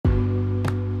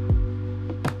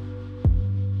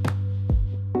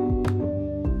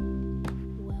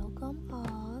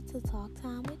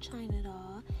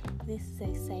This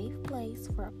is a safe place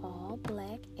for all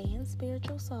Black and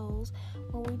spiritual souls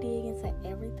where we dig into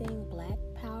everything Black,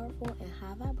 powerful, and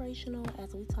high vibrational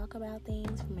as we talk about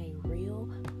things from a real,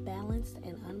 balanced,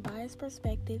 and unbiased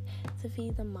perspective to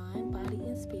feed the mind, body,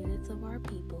 and spirits of our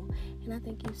people. And I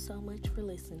thank you so much for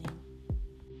listening.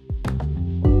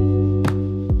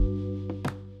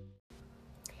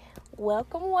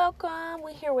 Welcome.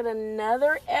 We're here with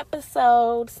another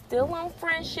episode, still on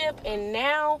friendship, and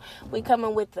now we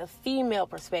coming with the female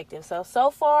perspective.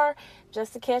 So far,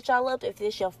 just to catch y'all up, if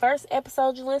this is your first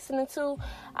episode you're listening to,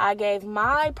 I gave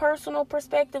my personal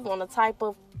perspective on the type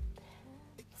of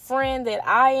friend that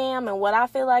I am and what I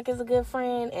feel like is a good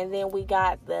friend, and then we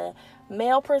got the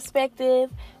male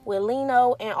perspective with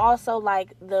Lino, and also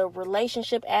like the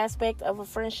relationship aspect of a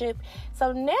friendship.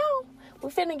 So now we're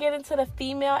finna get into the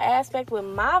female aspect with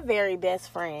my very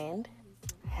best friend.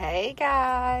 Hey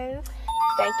guys.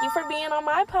 Thank you for being on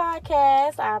my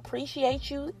podcast. I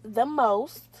appreciate you the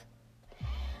most.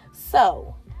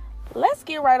 So, let's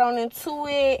get right on into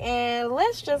it, and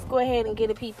let's just go ahead and get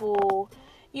the people,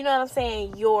 you know what I'm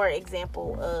saying, your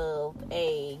example of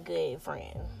a good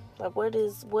friend. Like, what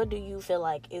do you feel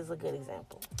like is a good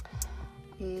example?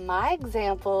 My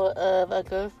example of a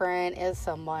good friend is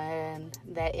someone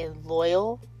that is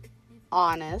loyal,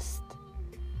 honest,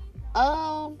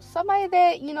 somebody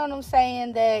that, you know what I'm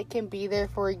saying, that can be there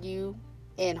for you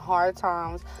in hard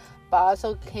times, but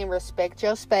also can respect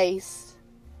your space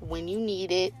when you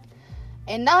need it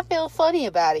and not feel funny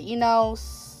about it. You know,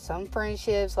 some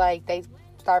friendships, like, they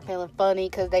start feeling funny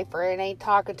because their friend ain't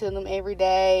talking to them every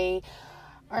day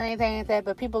or anything like that,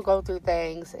 but people go through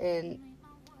things and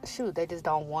shoot, they just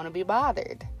don't want to be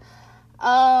bothered.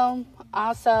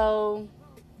 Also,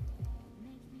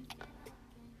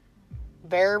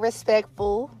 very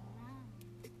respectful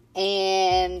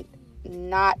and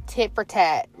not tit for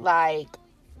tat, like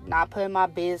not putting my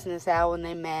business out when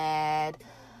they're mad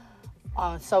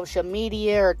on social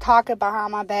media or talking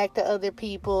behind my back to other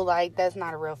people. Like, that's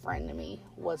not a real friend to me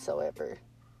whatsoever.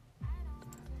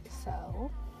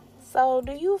 So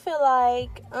do you feel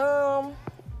like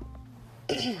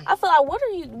I feel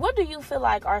like, what do you feel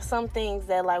like are some things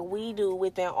that, like, we do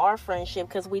within our friendship,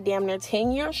 because we damn near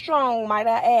 10 years strong, might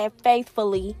I add,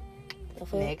 faithfully.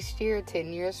 Next year,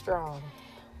 10 years strong.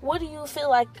 What do you feel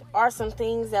like are some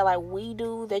things that, like, we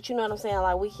do that, you know what I'm saying,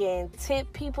 like, we can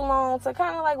tip people on to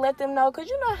kind of, like, let them know? Because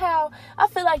you know how I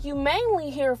feel like you mainly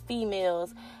hear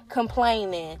females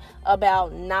complaining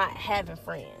about not having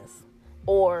friends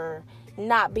or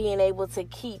not being able to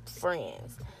keep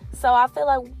friends. So I feel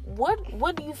like,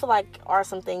 what do you feel like are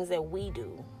some things that we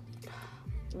do?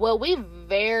 Well, we're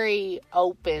very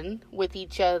open with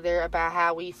each other about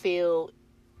how we feel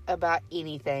about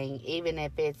anything, even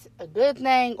if it's a good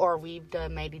thing or we've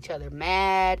made each other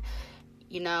mad.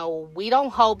 You know, we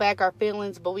don't hold back our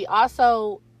feelings, but we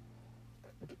also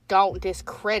don't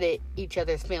discredit each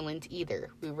other's feelings either.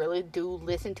 We really do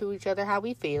listen to each other how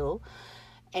we feel,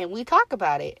 and we talk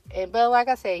about it. But like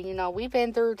I said, you know, we've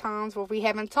been through times where we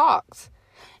haven't talked.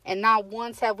 And not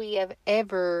once have we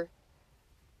ever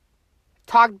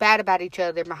talked bad about each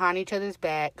other behind each other's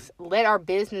backs. Let our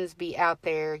business be out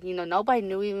there. You know, nobody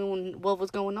knew even what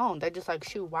was going on. They're just like,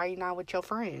 shoot, why are you not with your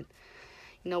friend?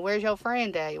 You know, where's your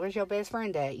friend at? Where's your best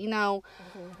friend at? You know,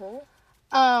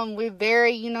 we're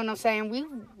very, you know what I'm saying? We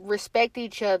respect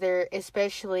each other,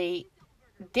 especially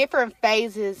different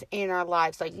phases in our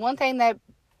lives. Like, one thing that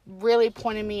really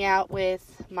pointed me out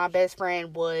with my best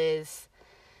friend was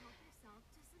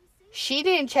she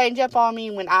didn't change up on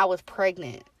me when I was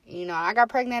pregnant. You know, I got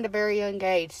pregnant at a very young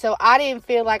age, so I didn't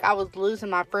feel like I was losing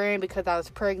my friend because I was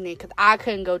pregnant, because I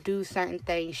couldn't go do certain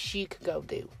things she could go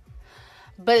do.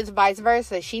 But it's vice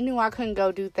versa. She knew I couldn't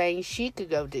go do things she could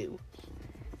go do.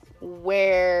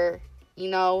 Where, you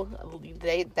know,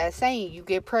 that saying, you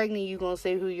get pregnant, you gonna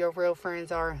see who your real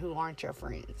friends are and who aren't your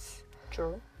friends.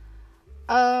 True.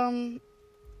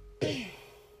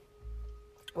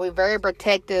 We're very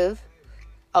protective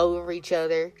over each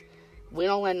other. We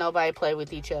don't let nobody play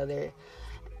with each other.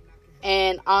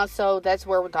 And also, that's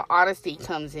where the honesty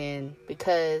comes in,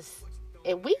 because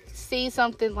if we see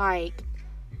something like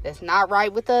that's not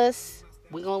right with us,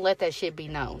 we're gonna let that shit be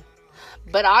known.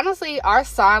 But honestly, our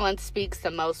silence speaks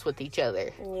the most with each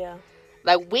other. Yeah.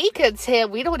 Like, we could tell,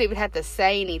 we don't even have to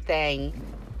say anything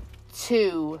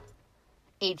to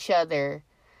each other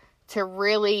to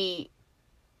really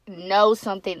know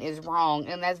something is wrong.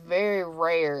 And that's very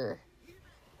rare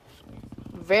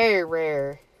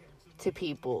to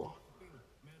people.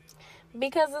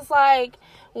 Because it's like,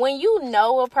 when you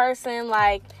know a person,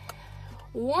 like,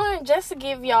 one, just to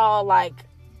give y'all, like,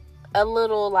 a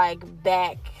little, like,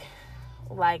 back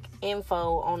like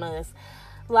info on us.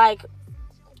 Like,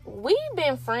 we've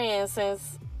been friends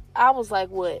since I was like,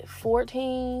 what,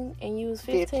 14 and you was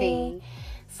 15?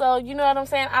 So, you know what I'm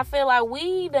saying? I feel like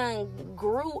we done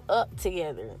grew up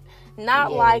together.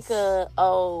 Not like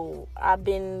I've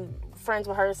been friends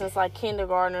with her since like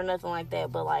kindergarten or nothing like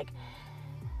that. But like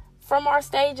from our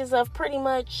stages of pretty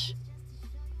much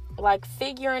like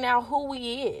figuring out who we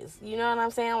is. You know what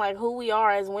I'm saying? Like who we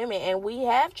are as women. And we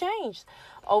have changed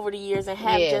over the years and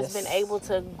have just been able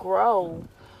to grow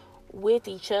with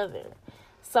each other.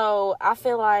 So I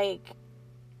feel like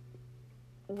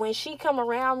when she come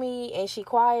around me and she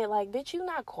quiet, like, bitch, you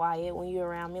not quiet when you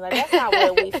around me. Like, that's not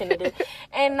what we finna do.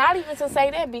 And not even to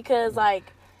say that because,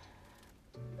 like,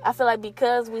 I feel like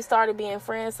because we started being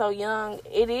friends so young,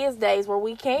 it is days where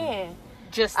we can.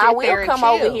 Just I will come chill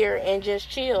over here and just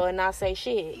chill and not say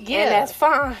shit. Yeah. And that's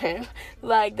fine.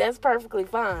 Like, that's perfectly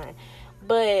fine.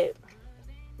 But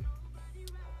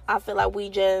I feel like we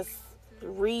just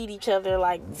read each other,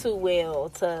 like, too well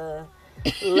to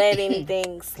let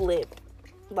anything slip.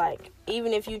 Like,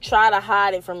 even if you try to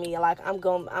hide it from me, like, I'm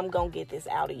gonna get this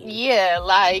out of you. Yeah,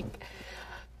 like,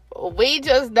 we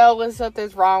just know when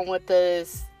something's wrong with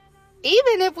us.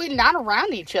 Even if we're not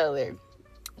around each other,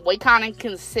 we kind of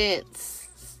can sense,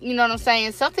 you know what I'm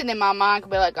saying? Something in my mind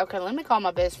could be like, okay, let me call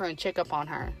my best friend, check up on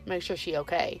her, make sure she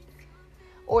okay.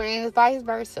 Or vice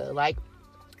versa. Like,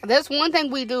 that's one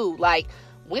thing we do. Like,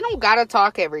 we don't gotta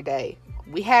talk every day.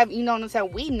 We have, you know what I'm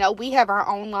saying? We know we have our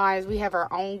own lives. We have our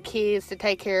own kids to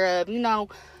take care of. You know,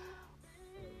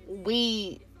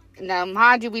 now,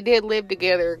 mind you, we did live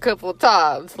together a couple of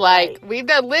times. Like, we've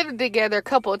done living together a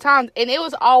couple of times, and it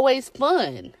was always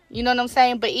fun. You know what I'm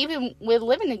saying? But even with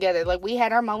living together, like, we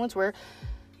had our moments where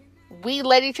we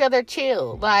let each other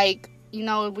chill. Like, you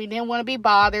know, we didn't want to be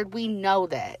bothered. We know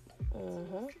that.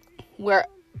 Mm-hmm. Where,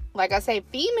 like I say,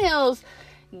 females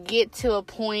get to a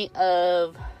point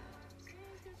of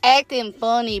acting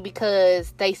funny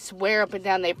because they swear up and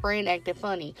down their friend acting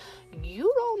funny.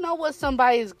 You don't know what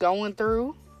somebody is going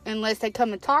through unless they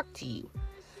come and talk to you.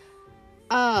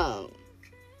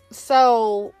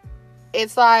 So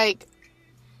it's like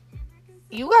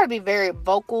you gotta be very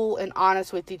vocal and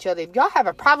honest with each other. If y'all have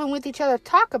a problem with each other,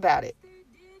 talk about it.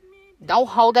 Don't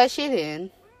hold that shit in,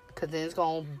 because then it's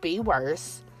gonna be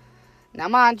worse. Now,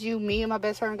 mind you, me and my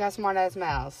best friend got smart-ass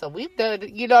mouths. So we've done,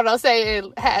 you know what I'm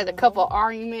saying, had a couple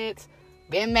arguments,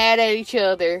 been mad at each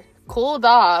other, cooled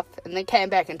off, and then came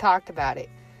back and talked about it.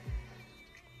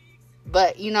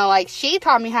 But, you know, like, she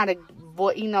taught me how to,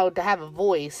 to have a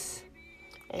voice.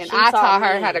 And I taught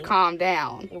her how to calm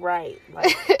down. Right.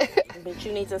 Like, but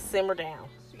you need to simmer down.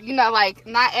 You know, like,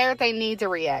 not everything needs a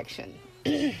reaction.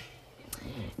 And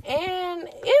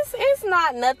it's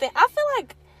not nothing. I feel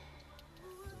like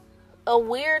a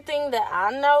weird thing that I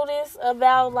notice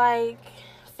about, like,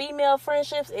 female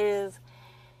friendships is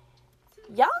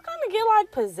y'all kind of get,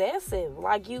 like, possessive.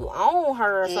 Like, you own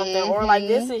her or something. Mm-hmm. Or, like,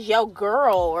 this is your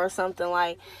girl or something.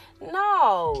 Like,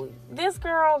 no. This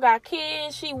girl got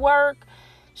kids. She work.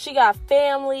 She got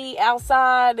family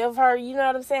outside of her. You know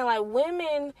what I'm saying? Like,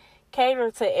 women cater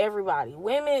to everybody.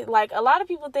 Women, like, a lot of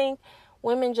people think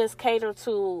women just cater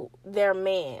to their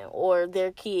man or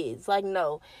their kids. Like,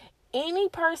 no. Any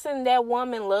person that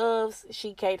woman loves,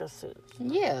 she caters to.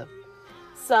 Yeah.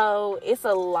 So, it's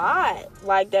a lot,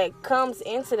 like, that comes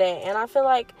into that. And I feel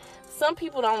like some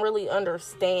people don't really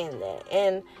understand that.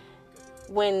 And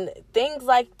when things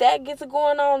like that gets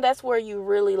going on, that's where you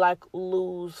really, like,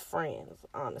 lose friends,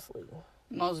 honestly.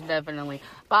 Most definitely.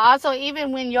 But also,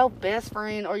 even when your best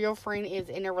friend or your friend is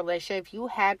in a relationship, you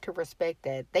have to respect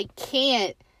that. They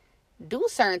can't do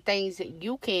certain things that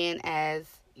you can as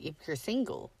if you're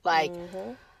single. Like,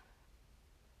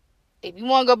 if you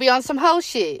want to go be on some hoe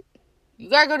shit, you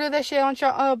gotta go do that shit on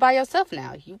your by yourself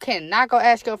now. You cannot go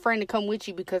ask your friend to come with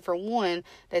you because, for one,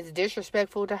 that's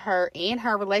disrespectful to her and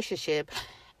her relationship.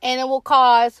 And it will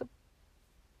cause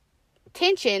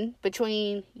tension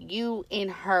between you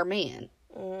and her man.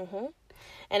 Mm-hmm.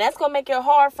 And that's gonna make it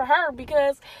hard for her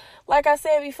because, like I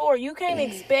said before, you can't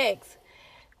expect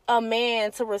a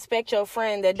man to respect your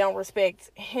friend that don't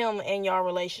respect him and your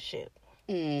relationship.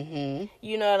 Mm-hmm.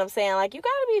 You know what I'm saying? Like, you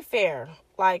gotta be fair,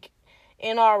 like,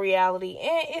 in all reality.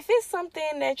 And if it's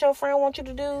something that your friend wants you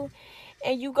to do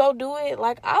and you go do it,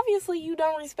 like, obviously you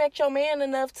don't respect your man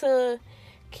enough to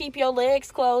keep your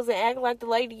legs closed and act like the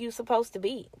lady you supposed to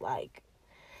be. Like,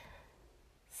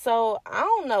 so I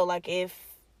don't know, like, if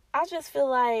I just feel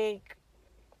like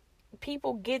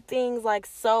people get things, like,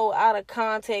 so out of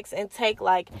context and take,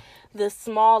 like, the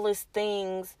smallest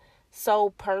things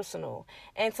so personal.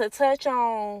 And to touch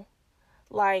on,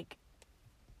 like,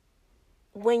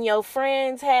 when your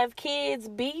friends have kids,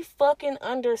 be fucking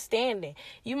understanding.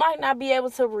 You might not be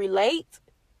able to relate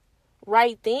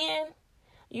right then,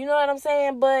 you know what I'm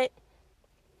saying, but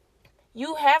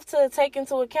you have to take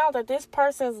into account that this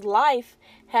person's life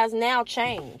has now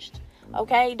changed.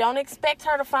 Okay? Don't expect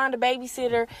her to find a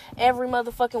babysitter every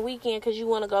motherfucking weekend because you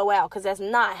want to go out, because that's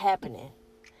not happening.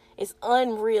 It's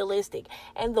unrealistic.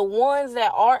 And the ones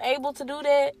that are able to do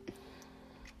that,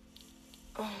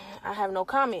 I have no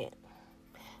comment.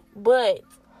 But,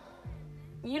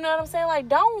 you know what I'm saying? Like,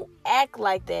 don't act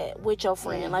like that with your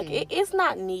friend. Like, it's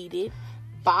not needed.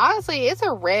 But honestly, it's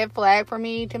a red flag for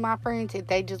me to my friends if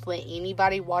they just let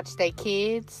anybody watch their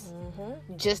kids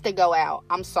just to go out.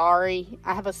 I'm sorry.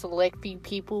 I have a select few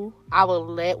people I will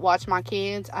let watch my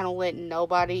kids. I don't let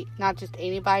nobody, not just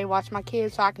anybody, watch my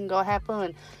kids so I can go have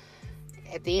fun.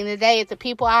 At the end of the day, if the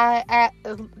people I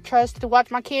trust to watch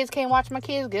my kids can't watch my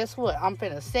kids, guess what? I'm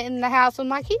finna sit in the house with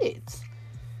my kids.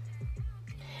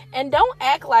 And don't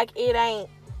act like it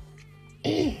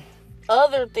ain't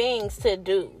other things to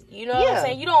do. You know what I'm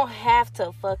saying? You don't have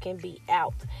to fucking be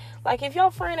out. Like, if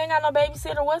your friend ain't got no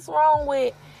babysitter, what's wrong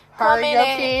with her and your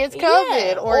kids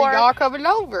covered, or y'all covered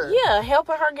over? Yeah,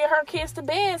 helping her get her kids to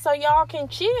bed so y'all can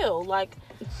chill. Like,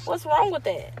 what's wrong with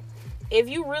that? If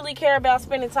you really care about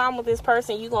spending time with this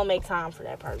person, you gonna make time for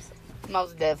that person.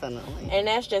 Most definitely. And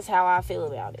that's just how I feel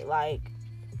about it. Like,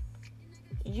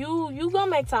 you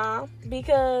gonna make time,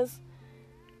 because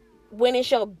when it's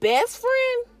your best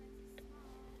friend,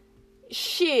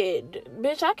 shit,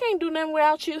 bitch, I can't do nothing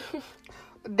without you.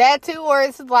 That too, or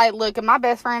it's like, look, if my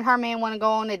best friend, her man want to go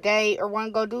on a date or want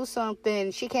to go do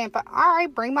something, she can't. All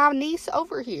right, bring my niece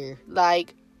over here.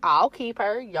 Like, I'll keep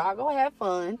her. Y'all go have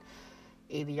fun.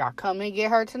 Either y'all come and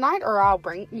get her tonight, or I'll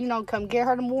bring, come get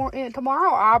her tomorrow,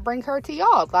 or I'll bring her to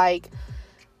y'all. Like,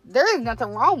 there is nothing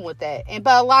wrong with that.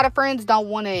 But a lot of friends don't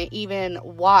want to even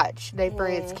watch their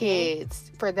friends'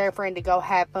 kids for their friend to go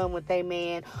have fun with their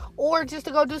man, or just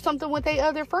to go do something with their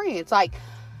other friends. Like,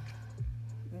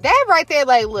 that right there,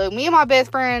 like, look, me and my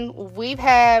best friend,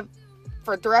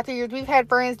 throughout the years, we've had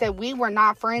friends that we were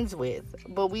not friends with,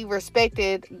 but we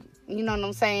respected, you know what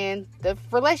I'm saying, the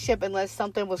relationship unless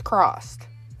something was crossed.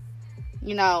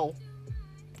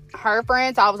 Her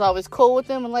friends, I was always cool with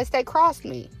them unless they crossed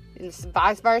me. And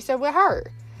vice versa with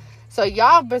her. So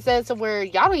y'all possess where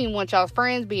y'all don't even want y'all's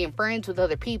friends being friends with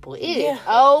other people. It is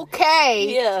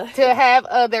okay to have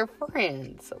other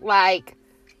friends. Like,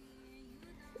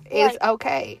 it's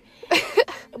okay.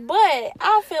 But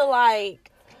I feel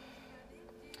like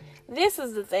this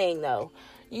is the thing, though.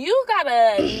 You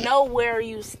gotta know where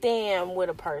you stand with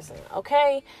a person,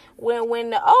 okay? When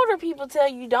the older people tell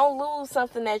you don't lose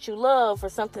something that you love for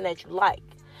something that you like.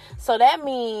 So that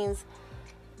means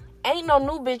ain't no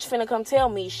new bitch finna come tell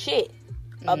me shit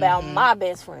about my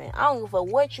best friend. I don't give a fuck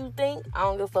what you think. I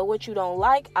don't give a fuck what you don't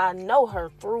like. I know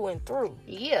her through and through.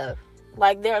 Yeah.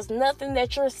 Like, there's nothing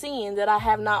that you're seeing that I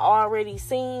have not already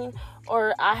seen,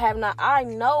 or I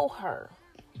know her.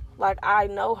 Like, I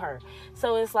know her.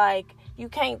 So it's like, you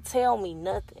can't tell me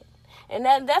nothing. And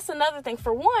that's another thing.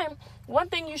 For one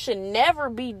thing you should never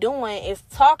be doing is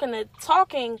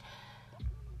talking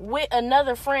with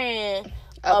another friend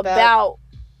about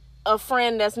a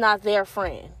friend that's not their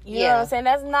friend. You know what I'm saying?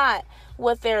 That's not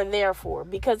what they're there for.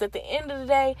 Because at the end of the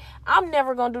day, I'm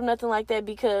never going to do nothing like that,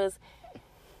 because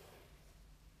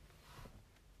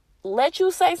let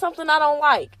you say something I don't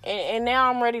like, and now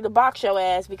I'm ready to box your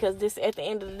ass, because this, at the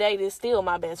end of the day, this is still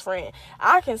my best friend.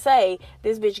 I can say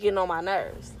this bitch getting on my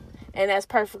nerves, and that's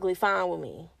perfectly fine with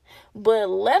me. But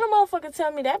let a motherfucker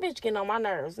tell me that bitch getting on my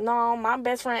nerves. No, my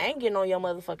best friend ain't getting on your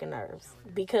motherfucking nerves,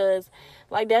 because,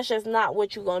 like, that's just not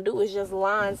what you gonna do. It's just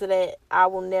lines that I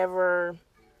will never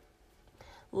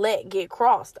let get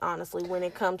crossed, honestly, when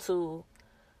it comes to.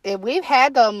 And we've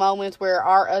had those moments where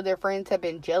our other friends have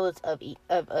been jealous of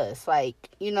us. Like,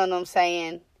 you know what I'm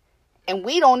saying? And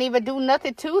we don't even do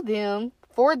nothing to them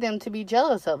for them to be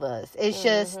jealous of us. It's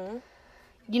just, and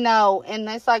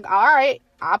it's like, all right,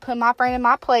 I put my friend in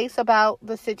my place about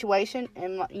the situation,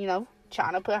 and,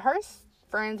 trying to put her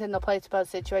friends in the place about the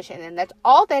situation. And that's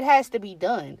all that has to be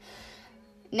done.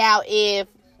 Now, if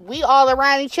we all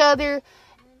around each other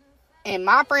and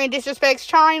my friend disrespects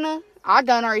China, I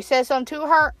done already said something to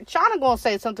her, China gonna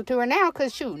say something to her now,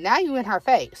 because shoot, now you in her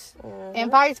face. And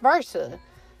vice versa.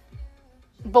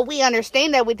 But we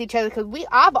understand that with each other, because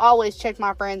I've always checked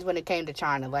my friends when it came to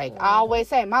China. Like, I always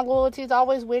say, my loyalty is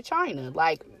always with China.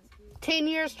 Like, 10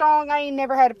 years strong, I ain't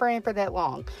never had a friend for that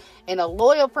long. And a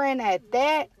loyal friend at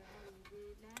that,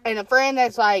 and a friend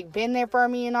that's, like, been there for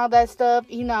me and all that stuff,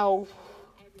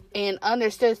 and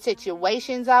understood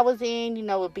situations I was in,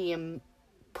 with being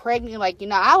pregnant. Like,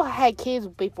 I had kids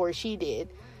before she did.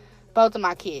 Both of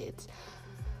my kids.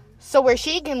 So where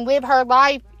she can live her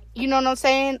life, you know what I'm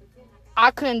saying?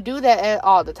 I couldn't do that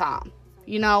all the time.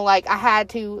 Like, I had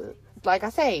to, like I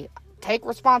say, take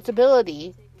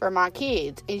responsibility for my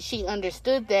kids. And she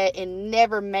understood that and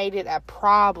never made it a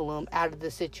problem out of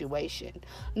the situation.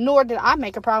 Nor did I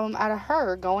make a problem out of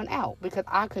her going out because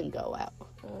I couldn't go out.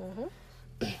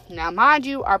 Mm-hmm. Now, mind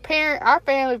you, our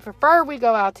family prefer we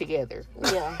go out together.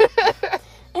 Yeah.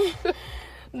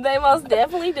 They most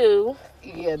definitely do.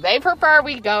 Yeah, they prefer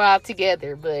we go out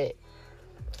together, but...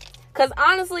 Because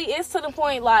honestly, it's to the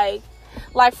point, like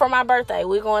for my birthday,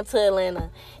 we're going to Atlanta.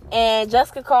 And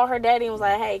Jessica called her daddy and was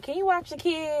like, hey, can you watch the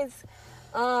kids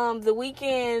the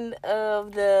weekend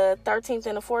of the 13th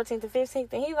and the 14th and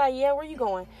 15th? And he's like, yeah, where you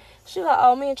going? She's like,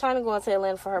 oh, me and China going to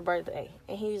Atlanta for her birthday.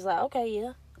 And he's like, okay,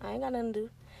 yeah, I ain't got nothing to do.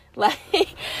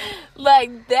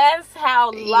 Like that's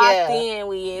how locked in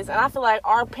we is. And I feel like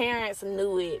our parents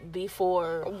knew it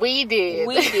before we did.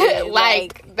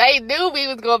 Like they knew we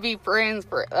was gonna be friends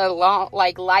for a long,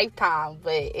 lifetime.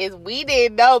 But we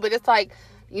didn't know. But it's like,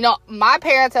 my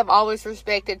parents have always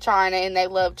respected China and they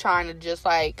love China just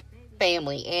like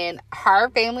family, and her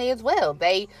family as well.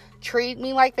 They treat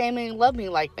me like family and love me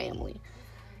like family,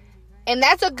 and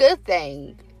that's a good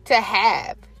thing to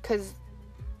have, because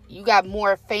you got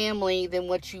more family than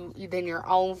your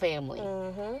own family.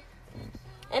 Mm-hmm.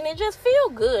 And it just feel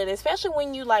good, especially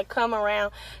when you come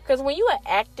around. Because when you an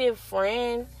active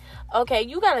friend, okay,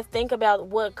 you got to think about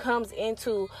what comes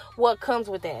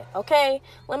with that. Okay,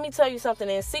 let me tell you something.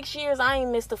 In 6 years, I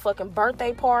ain't missed a fucking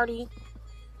birthday party.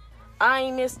 I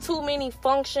ain't missed too many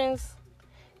functions,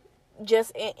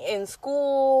 just in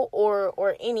school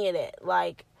or any of that.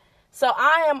 So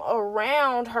I am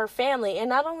around her family. And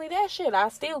not only that shit, I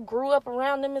still grew up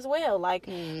around them as well.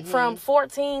 From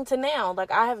 14 to now.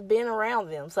 I have been around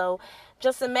them. So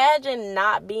just imagine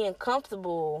not being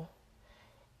comfortable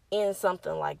in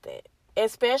something like that.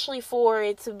 Especially for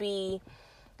it to be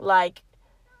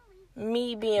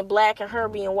me being black and her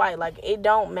being white. It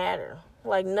don't matter.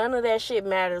 None of that shit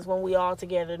matters when we all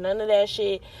together. None of that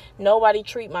shit. Nobody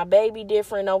treat my baby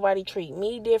different. Nobody treat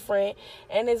me different.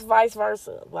 And it's vice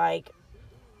versa.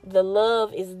 The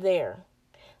love is there.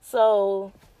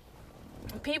 So,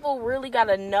 people really got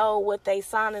to know what they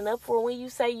signing up for when you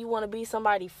say you want to be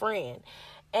somebody's friend.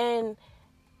 And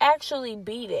actually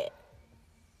be that.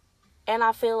 And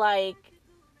I feel like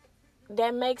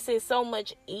that makes it so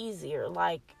much easier.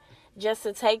 Just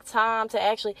to take time to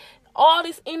actually... all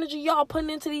this energy y'all putting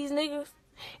into these niggas,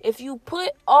 if you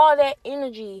put all that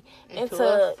energy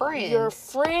into your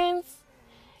friends,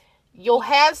 you'll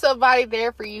have somebody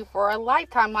there for you for a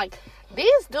lifetime.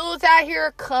 These dudes out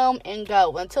here come and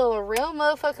go until a real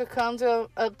motherfucker comes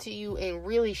up to you and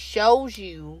really shows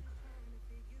you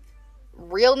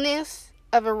realness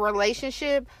of a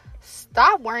relationship.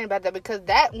 Stop worrying about that, because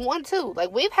that one too,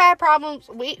 we've had problems,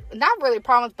 not really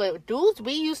problems, but dudes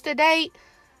we used to date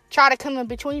try to come in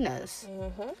between us.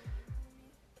 Mm-hmm.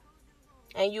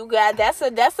 And you got, that's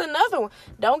another one.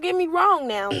 Don't get me wrong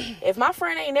now. If my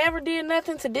friend ain't never did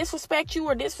nothing to disrespect you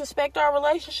or disrespect our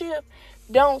relationship,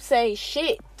 don't say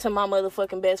shit to my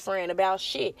motherfucking best friend about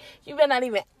shit. You better not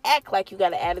even act like you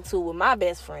got an attitude with my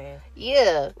best friend.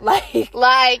 Yeah.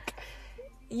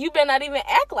 You better not even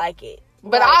act like it.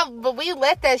 But we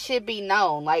let that shit be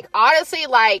known. Honestly,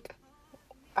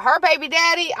 her baby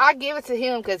daddy, I give it to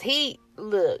him because he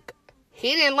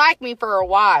didn't like me for a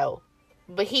while,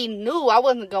 but he knew I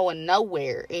wasn't going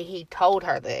nowhere, and he told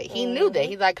her that. He knew that.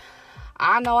 He's like,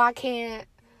 I know I can't,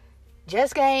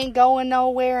 Jessica ain't going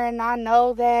nowhere, and I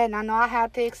know that, and I know I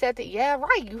have to accept it. Yeah,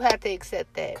 right, you have to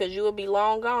accept that. Because you would be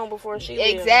long gone before she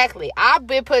Exactly. Lived. I've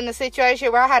been put in a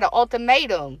situation where I had an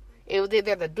ultimatum. It was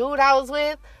either the dude I was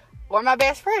with or my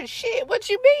best friend. Shit, what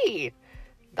you mean?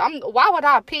 Why would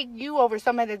I pick you over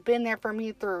somebody that's been there for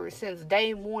me since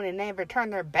day one and never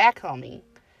turned their back on me?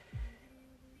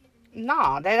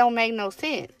 No, that don't make no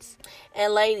sense.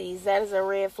 And ladies, that is a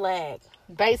red flag.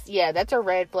 Yeah, that's a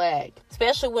red flag.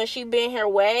 Especially when she been here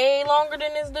way longer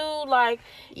than this dude.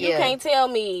 You can't tell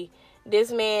me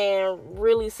this man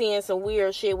really seeing some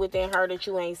weird shit within her that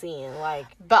you ain't seeing.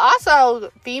 But also,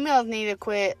 females need to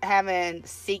quit having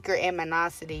secret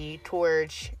animosity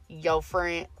towards your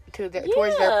friend.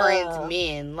 Towards their friends'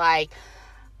 men.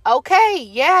 Okay,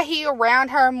 yeah, he around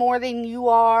her more than you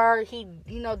are. They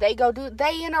in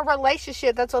a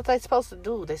relationship. That's what they're supposed to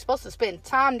do. They're supposed to spend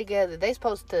time together. They're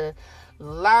supposed to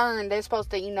learn. They're supposed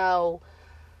to,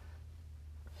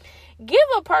 give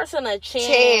a person a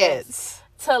chance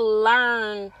to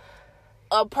learn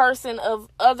a person of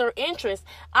other interests.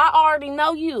 I already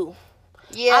know you.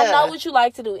 Yeah. I know what you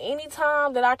like to do.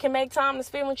 Anytime that I can make time to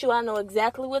spend with you, I know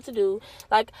exactly what to do.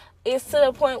 Like, it's to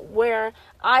the point where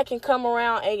I can come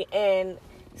around and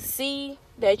see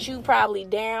that you probably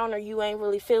down or you ain't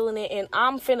really feeling it, and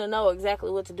I'm finna know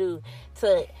exactly what to do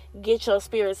to get your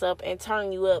spirits up and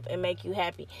turn you up and make you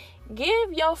happy.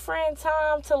 Give your friend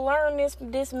time to learn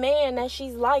this man that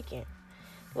she's liking.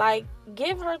 Like,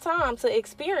 give her time to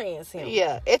experience him.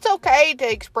 Yeah, it's okay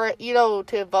to express,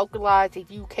 to vocalize if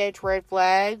you catch red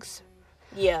flags.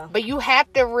 Yeah. But you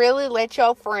have to really let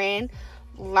your friend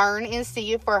learn and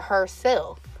see it for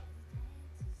herself.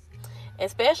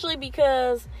 Especially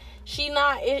because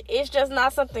it's just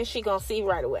not something she gonna see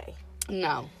right away.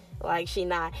 No. Like, she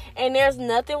not. And there's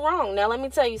nothing wrong. Now, let me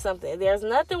tell you something. There's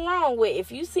nothing wrong with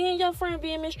if you seeing your friend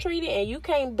being mistreated and you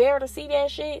can't bear to see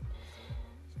that shit.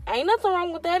 Ain't nothing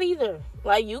wrong with that either.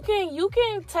 Like, you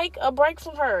can take a break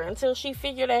from her until she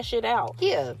figure that shit out.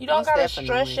 Yeah. You don't gotta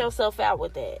stress yourself out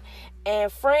with that.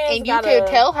 And friends and you can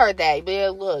tell her that.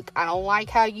 But look, I don't like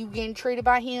how you getting treated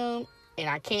by him, and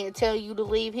I can't tell you to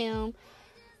leave him.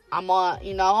 I'm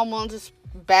on just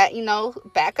back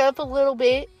up a little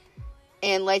bit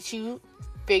and let you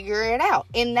figure it out.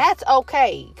 And that's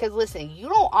okay. Because listen, you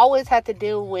don't always have to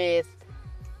deal with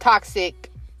toxic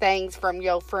things from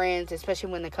your friends,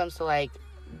 especially when it comes to like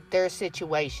their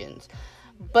situations.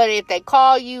 But if they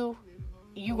call you,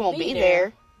 you gonna be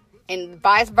there. And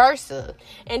vice versa.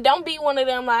 And don't be one of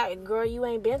them like, girl, you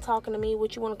ain't been talking to me.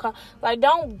 What you want to call? Like,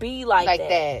 don't be like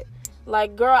that.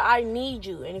 Like, girl, I need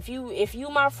you. And if you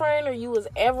my friend or you was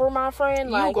ever my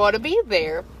friend, like, you gotta be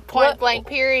there. Point blank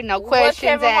period. No questions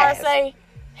Kevin asked. Hart say,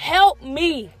 help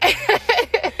me.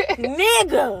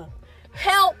 Nigga.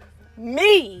 Help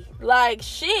me. Like,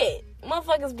 shit.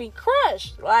 Motherfuckers be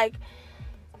crushed. Like,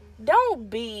 don't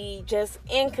be just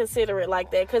inconsiderate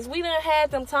like that. Because we done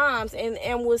had them times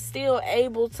and was still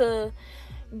able to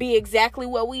be exactly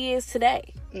what we is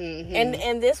today. Mm-hmm.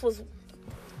 And this was,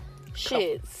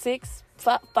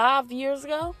 5 years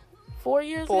ago? 4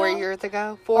 years ago? 4 years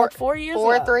ago. 4 years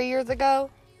ago. 3 years ago.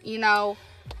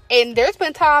 And there's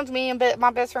been times me and my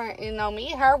best friend,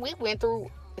 me and her, we went through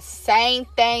the same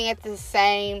thing at the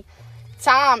same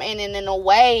time. And in a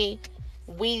way,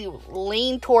 we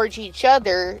lean towards each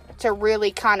other to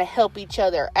really kind of help each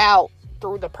other out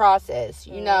through the process,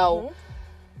 Mm-hmm.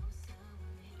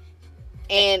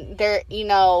 And there,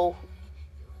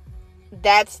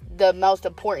 that's the most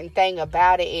important thing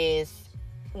about it is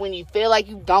when you feel like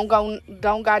you don't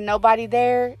got nobody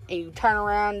there and you turn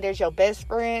around and there's your best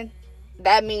friend,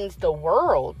 that means the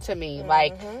world to me. Mm-hmm.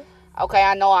 Like, okay,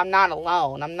 I know I'm not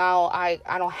alone. I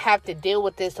don't have to deal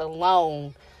with this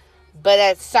alone. But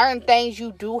at certain things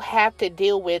you do have to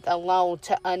deal with alone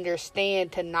to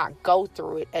understand, to not go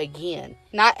through it again.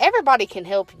 Not everybody can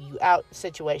help you out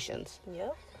situations.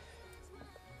 Yep.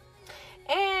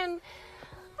 And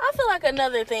I feel like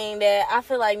another thing that I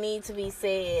feel like needs to be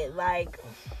said, like,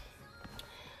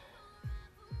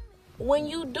 when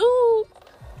you do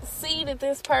see that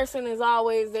this person is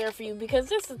always there for you, because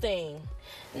this is the thing,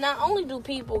 not only do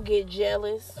people get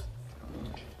jealous,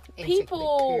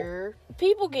 people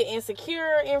get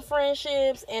insecure in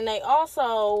friendships, and they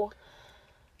also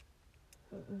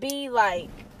be like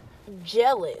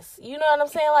jealous. You know what I'm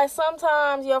saying? Like,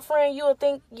 sometimes your friend, you would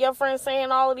think your friend's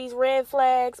saying all of these red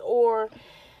flags, or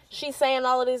she's saying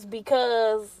all of this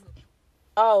because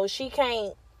she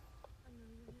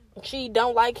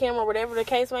don't like him, or whatever the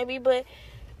case may be, but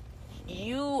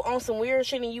you on some weird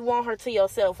shit and you want her to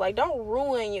yourself. Like, don't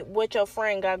ruin what your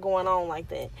friend got going on like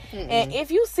that. Mm-mm. And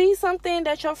if you see something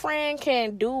that your friend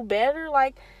can do better,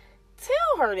 like,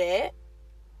 tell her that.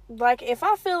 Like, if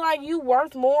I feel like you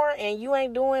worth more and you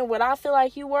ain't doing what I feel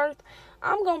like you worth,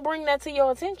 I'm gonna bring that to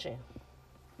your attention.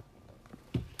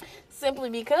 Simply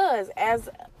because as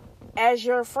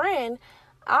your friend,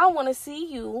 I want to see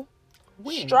you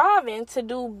striving to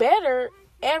do better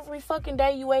every fucking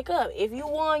day you wake up. If you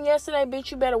won yesterday, bitch,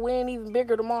 you better win even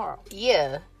bigger tomorrow.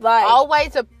 Yeah. Like,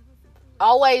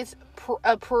 always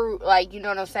approve, like, you know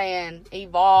what I'm saying?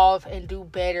 Evolve and do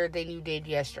better than you did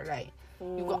yesterday.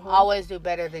 Mm-hmm. You can always do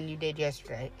better than you did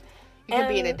yesterday. You can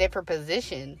be in a different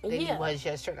position than you was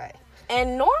yesterday.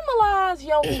 And normalize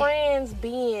your friends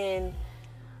being...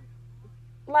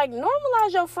 Like,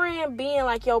 normalize your friend being,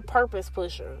 like, your purpose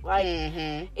pusher. Like,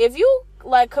 if you,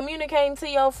 like, communicating to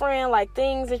your friend, like,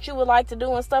 things that you would like to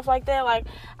do and stuff like that, like,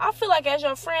 I feel like as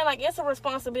your friend, like, it's a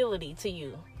responsibility to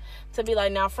you. To be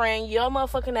like, now, friend, your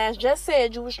motherfucking ass just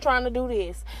said you was trying to do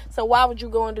this. So why would you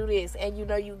go and do this? And you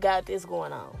know you got this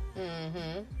going on.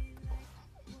 Mm-hmm.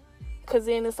 Because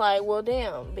then it's like, well,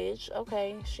 damn, bitch.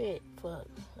 Okay, shit, fuck.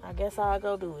 I guess I'll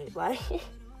go do it. Like...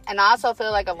 And I also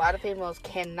feel like a lot of females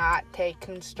cannot take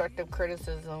constructive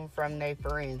criticism from their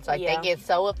friends. Like, they get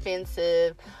so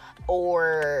offensive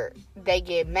or they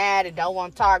get mad and don't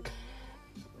want to talk.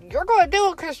 You're going to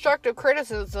do a constructive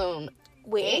criticism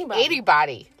with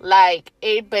anybody. Like,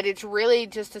 but it's really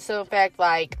just a simple fact,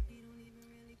 like,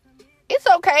 it's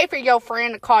okay for your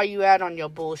friend to call you out on your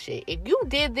bullshit. If you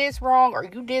did this wrong or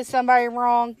you did somebody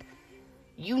wrong,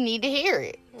 you need to hear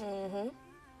it. Mm-hmm.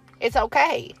 It's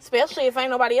okay. Especially if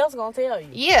ain't nobody else gonna tell you.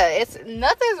 Yeah,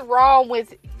 nothing's wrong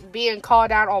with being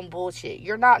called out on bullshit.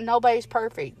 Nobody's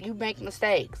perfect. You make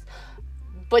mistakes.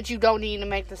 But you don't need to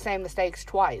make the same mistakes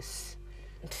twice.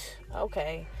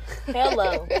 Okay.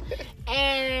 Hello.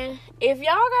 And if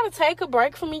y'all gotta take a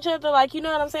break from each other, like, you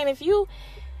know what I'm saying? If you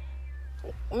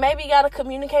maybe gotta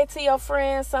communicate to your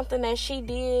friend something that she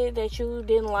did that you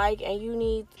didn't like, and you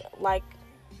need, like,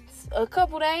 a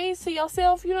couple days to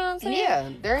yourself, you know what I'm saying? Yeah,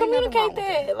 there ain't communicate nothing wrong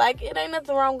that. with that. Like, it ain't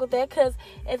nothing wrong with that, because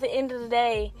at the end of the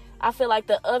day, I feel like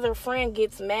the other friend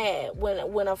gets mad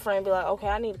when a friend be like, okay,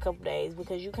 I need a couple days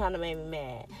because you kind of made me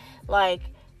mad. Like,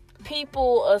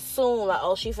 people assume, like,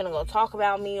 oh, she finna go talk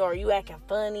about me, or you acting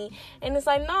funny. And it's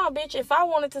like, nah, bitch, if I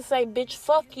wanted to say, bitch,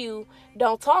 fuck you,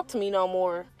 don't talk to me no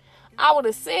more, I would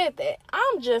have said that.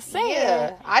 I'm just saying.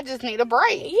 Yeah, I just need a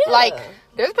break. Yeah. Like,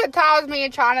 there's been times me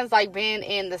and China's, like, been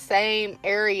in the same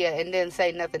area and didn't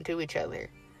say nothing to each other.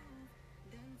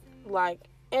 Like,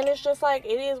 and it's just like,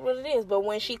 it is what it is. But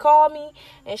when she called me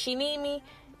and she need me,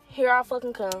 here I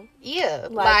fucking come. Yeah,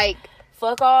 like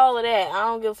fuck all of that. I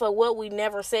don't give a fuck what we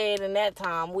never said in that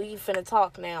time. We finna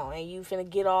talk now, and you finna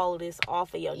get all of this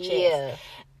off of your chest. Yeah.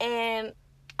 And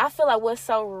I feel like what's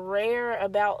so rare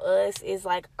about us is,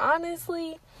 like,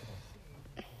 honestly,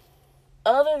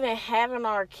 other than having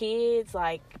our kids,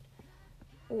 like,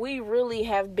 we really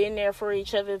have been there for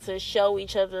each other to show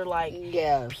each other, like,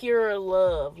 pure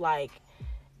love. Like,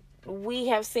 we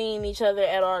have seen each other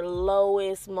at our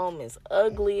lowest moments,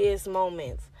 ugliest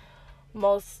moments.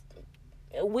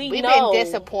 We've been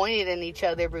disappointed in each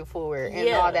other before and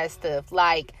all that stuff.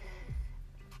 Like,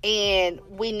 and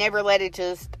we never let it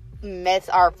just mess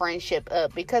our friendship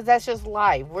up, because that's just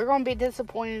life. We're going to be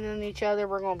disappointed in each other.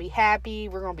 We're going to be happy.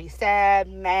 We're going to be sad,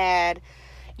 mad.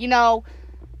 You know,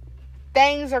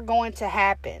 things are going to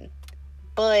happen.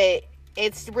 But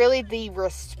it's really the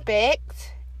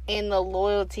respect and the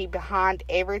loyalty behind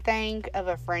everything of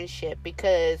a friendship,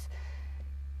 because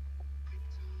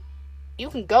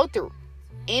you can go through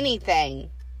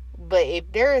anything, but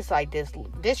if there is, like, this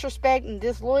disrespect and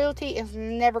disloyalty, it's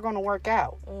never going to work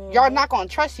out. Mm-hmm. Y'all not going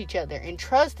to trust each other, and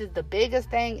trust is the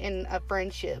biggest thing in a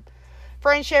friendship,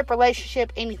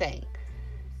 relationship, anything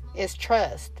is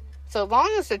trust. So long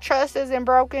as the trust isn't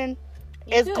broken,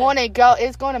 it's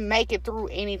going to make it through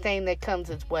anything that comes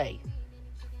its way.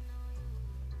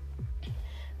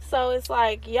 So it's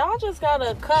like, y'all just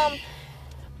gotta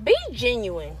be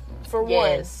genuine for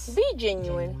one. Be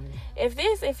genuine.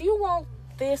 If you want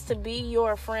this to be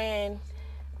your friend,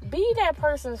 be that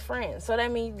person's friend. So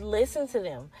that means listen to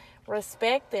them,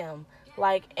 respect them,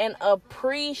 like, and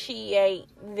appreciate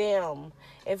them.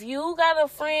 If you got a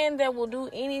friend that will do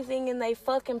anything in their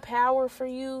fucking power for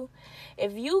you,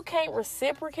 if you can't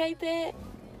reciprocate that,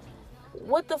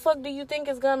 what the fuck do you think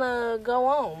is gonna go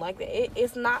on? Like,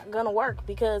 it's not gonna work,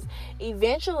 because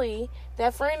eventually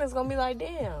that friend is gonna be like,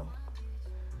 damn,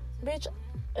 bitch,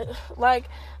 like,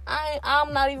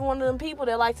 I'm not even one of them people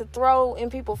that like to throw in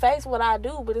people's face what I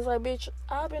do, but it's like, bitch,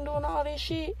 I've been doing all this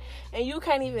shit and you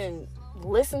can't even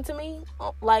listen to me,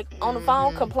 like, on the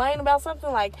phone, complain about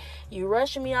something. Like, you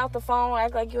rushing me out the phone,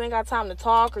 act like you ain't got time to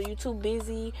talk, or you too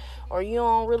busy, or you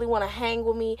don't really want to hang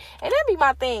with me. And that be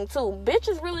my thing too.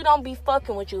 Bitches really don't be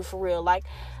fucking with you for real. Like,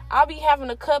 I'll be having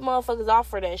to cut motherfuckers off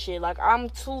for that shit. Like, I'm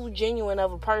too genuine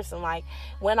of a person. Like,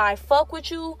 when I fuck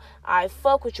with you, I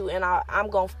fuck with you, and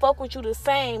I'm gonna fuck with you the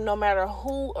same no matter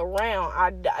who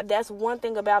around. That's one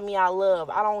thing about me I love.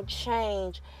 I don't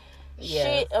change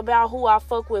shit about who I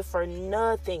fuck with for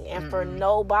nothing and for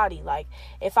nobody. Like,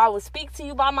 if I would speak to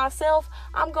you by myself,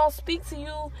 I'm gonna speak to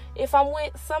you if I'm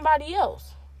with somebody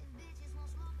else.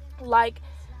 Like,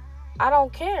 I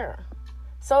don't care.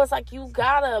 So it's like, you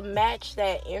gotta match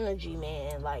that energy,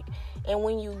 man. Like, and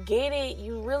when you get it,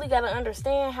 you really gotta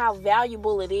understand how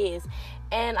valuable it is.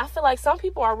 And I feel like some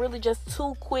people are really just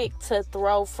too quick to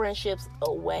throw friendships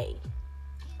away.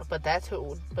 But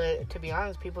to be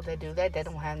honest, people that do that, they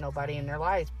don't have nobody in their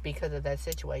lives because of that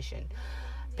situation.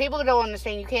 People don't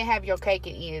understand you can't have your cake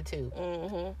and eat it too.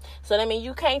 Mm-hmm. So that means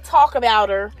you can't talk about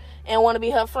her and want to be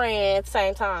her friend at the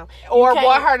same time. Or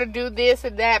want her to do this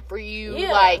and that for you.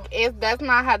 Yeah. Like, that's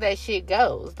not how that shit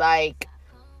goes. Like,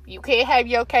 You can't have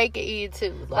your cake and eat it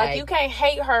too. Like, you can't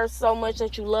hate her so much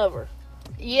that you love her.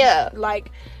 Yeah.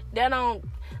 Like, that don't...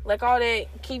 Like, all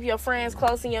that, keep your friends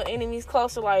close and your enemies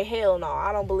closer. Like, hell no.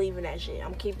 I don't believe in that shit.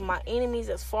 I'm keeping my enemies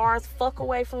as far as fuck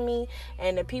away from me.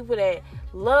 And the people that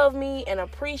love me and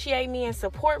appreciate me and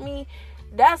support me,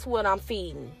 that's what I'm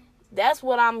feeding. That's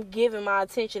what I'm giving my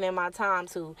attention and my time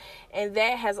to. And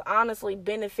that has honestly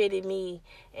benefited me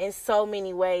in so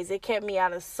many ways. It kept me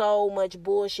out of so much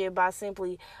bullshit by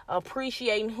simply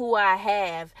appreciating who I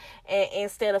have. And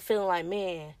instead of feeling like,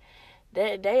 man,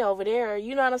 they over there.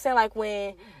 You know what I'm saying? Like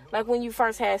when you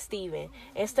first had Steven.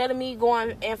 Instead of me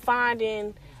going and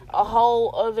finding a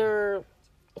whole other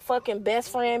fucking best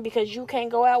friend because you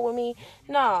can't go out with me.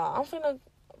 Nah, I'm finna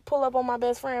pull up on my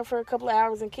best friend for a couple of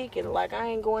hours and kick it. Like, I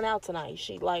ain't going out tonight.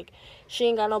 She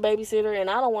ain't got no babysitter, and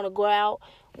I don't want to go out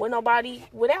with nobody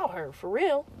without her, for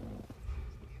real.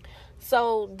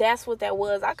 So that's what that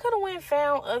was. I could have went and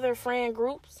found other friend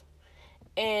groups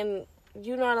and,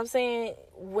 you know what I'm saying,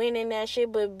 went in that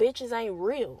shit, but bitches ain't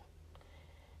real.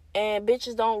 And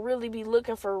bitches don't really be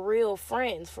looking for real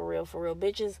friends, for real.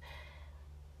 Bitches,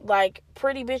 like,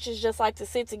 pretty bitches just like to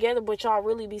sit together, but y'all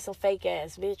really be some fake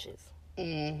ass bitches.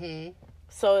 Mm-hmm.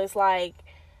 So it's like,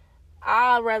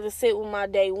 I'd rather sit with my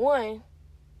day one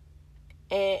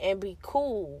and be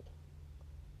cool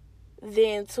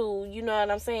than to, you know what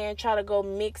I'm saying, try to go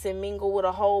mix and mingle with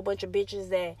a whole bunch of bitches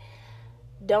that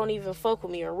don't even fuck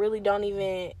with me or really don't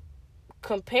even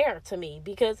compare to me.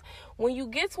 Because when you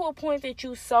get to a point that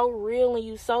you so real and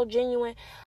you so genuine...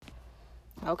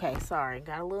 Okay, sorry,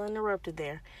 got a little interrupted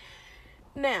there.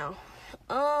 Now,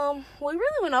 we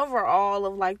really went over all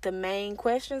of, like, the main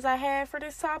questions I had for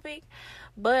this topic.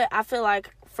 But I feel like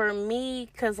for me,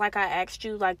 because, like, I asked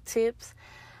you, like, tips.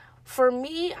 For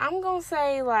me, I'm going to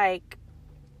say, like,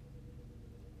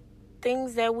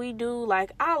 things that we do.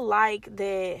 Like, I like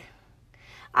that.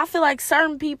 I feel like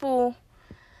certain people,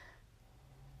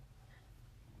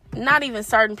 not even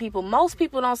certain people, most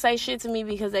people don't say shit to me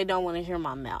because they don't want to hear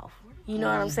my mouth. You know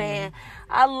what I'm saying?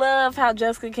 I love how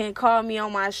Jessica can call me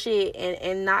on my shit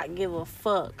and not give a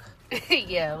fuck.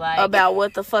 Yeah, like, about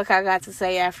what the fuck I got to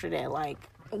say after that. Like,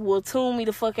 will tune me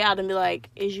the fuck out and be like,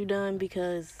 is you done?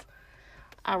 Because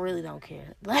I really don't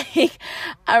care. Like,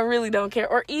 I really don't care.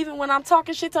 Or even when I'm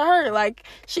talking shit to her, like,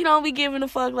 she don't be giving a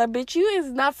fuck. Like, bitch, you is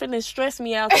not finna stress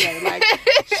me out today. Like,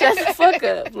 shut the fuck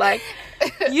up. Like,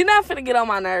 you're not finna get on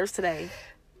my nerves today.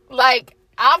 Like,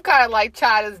 I'm kind of like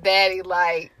China's daddy.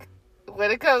 Like, when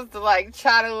it comes to, like,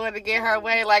 China want to get her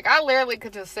way, like, I literally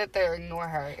could just sit there and ignore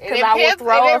her. And it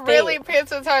really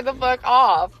pisses her the fuck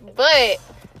off. But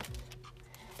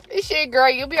this shit, girl,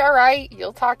 you'll be alright.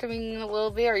 You'll talk to me in a little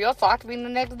bit, or you'll talk to me the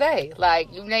next day.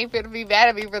 Like, you ain't finna be mad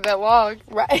at me for that long.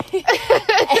 Right.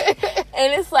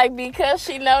 And it's like, because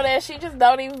she know that, she just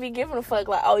don't even be giving a fuck.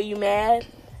 Like, oh, you mad?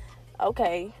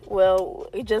 Okay, well,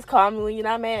 just call me when you're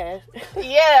not mad.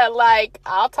 Yeah, like,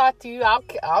 I'll talk to you.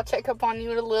 I'll check up on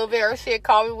you in a little bit, or shit,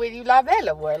 call me when you not mad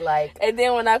no more. Like, and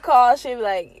then when I call, she be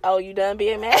like, oh, you done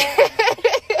being mad?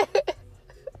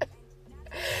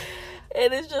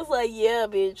 And it's just like, yeah,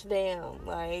 bitch, damn.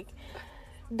 Like,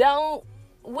 don't,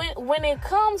 when it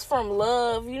comes from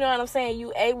love, you know what I'm saying,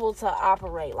 you able to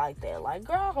operate like that. Like,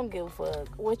 girl, I don't give a fuck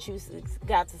what you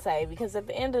got to say. Because at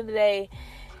the end of the day,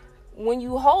 when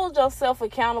you hold yourself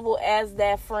accountable as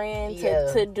that friend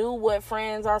to do what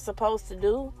friends are supposed to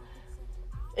do,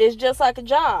 it's just like a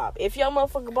job. If your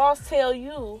motherfucking boss tell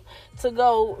you to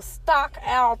go stock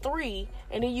aisle 3,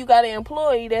 and then you got an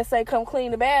employee that say come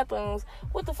clean the bathrooms,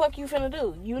 what the fuck you finna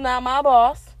do? You not my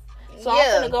boss, so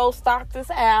I'm finna go stock this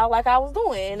aisle like I was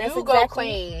doing. And that's you go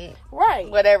clean, right?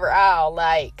 Whatever aisle,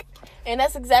 like, and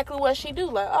that's exactly what she do.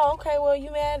 Like, oh, okay, well,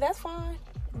 you mad? That's fine,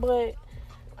 but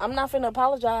I'm not finna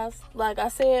apologize. Like I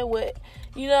said,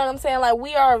 you know what I'm saying? Like,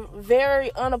 we are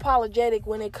very unapologetic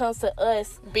when it comes to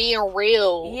us being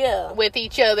real with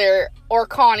each other, or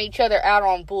calling each other out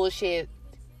on bullshit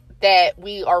that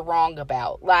we are wrong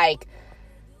about. Like,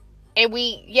 and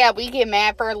we get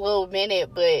mad for a little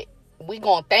minute, but we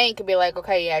gonna think and be like,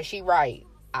 okay, yeah, she right.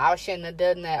 I shouldn't have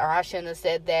done that, or I shouldn't have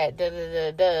said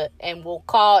that, and we'll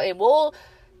call, and we'll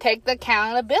take the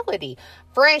accountability.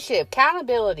 Friendship,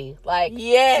 accountability. Like,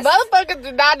 yes, motherfuckers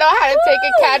do not know how to take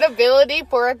accountability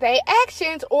for their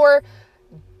actions, or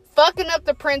fucking up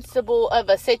the principle of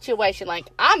a situation. Like,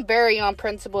 I'm very on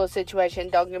principle of situation,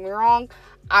 don't get me wrong.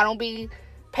 I don't be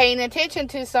paying attention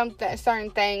to certain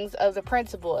things of the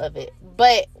principle of it.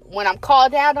 But when I'm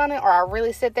called out on it, or I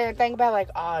really sit there and think about it, like,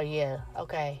 oh yeah,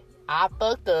 okay, I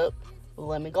fucked up.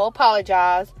 Let me go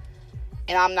apologize.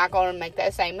 And I'm not going to make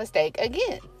that same mistake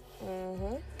again.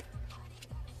 Mm-hmm.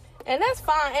 And that's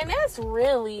fine. And that's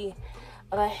really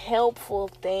a helpful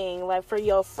thing. Like, for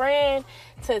your friend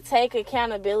to take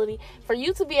accountability. For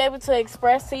you to be able to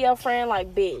express to your friend,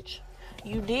 like, bitch,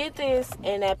 you did this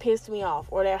and that pissed me off.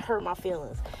 Or that hurt my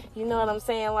feelings. You know what I'm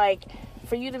saying? Like,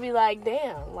 for you to be like,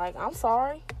 damn, like, I'm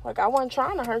sorry. Like, I wasn't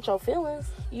trying to hurt your feelings.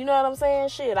 You know what I'm saying?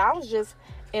 Shit, I was just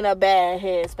in a bad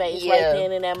headspace right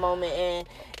then in that moment. And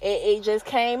it just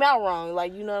came out wrong.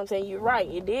 Like, you know what I'm saying? You're right.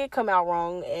 It did come out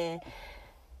wrong. And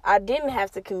I didn't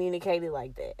have to communicate it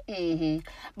like that. Mm-hmm.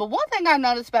 But one thing I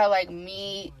noticed about, like,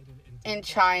 me in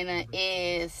China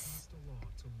is,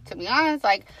 to be honest,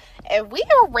 like, if we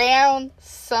around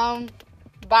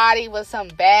somebody with some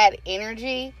bad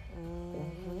energy,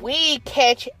 we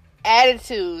catch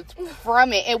attitudes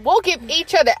from it. And we'll give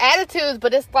each other attitudes,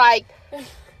 but it's like,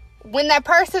 when that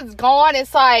person's gone,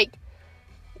 it's like,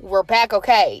 we're back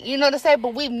okay. You know what I'm saying?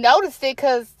 But we've noticed it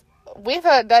because we've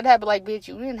heard that happen. Like, bitch,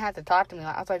 you didn't have to talk to me.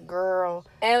 I was like, girl.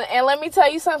 And let me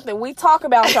tell you something. We talk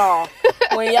about y'all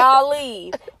when y'all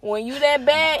leave. When you that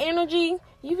bad energy,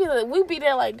 you be like, we be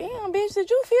there like, damn, bitch, did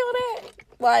you feel that?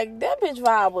 Like, that bitch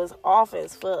vibe was off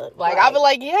as fuck. Like, I be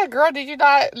like, yeah, girl, did you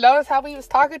not notice how we was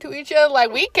talking to each other?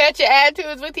 Like, we catching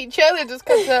attitudes with each other just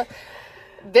because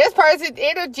this person's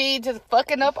energy just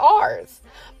fucking up ours.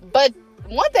 But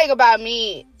one thing about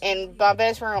me and my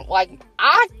best friend, like,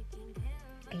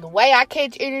 the way I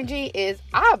catch energy is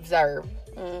I observe.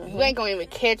 Mm-hmm. You ain't gonna even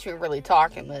catch me really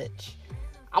talking much.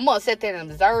 I'm gonna sit there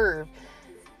and observe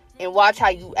and watch how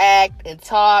you act and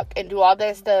talk and do all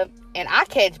that stuff. And I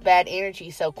catch bad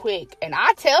energy so quick. And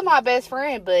I tell my best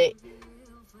friend, but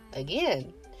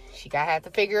again, she gotta have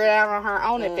to figure it out on her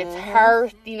own. If it's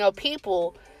her,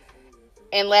 people,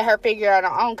 and let her figure it out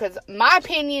on her own. Because my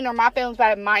opinion or my feelings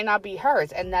about it might not be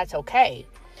hers, and that's okay.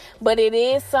 But it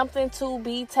is something to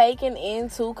be taken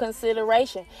into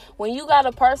consideration. When you got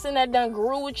a person that done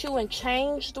grew with you and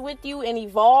changed with you and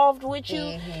evolved with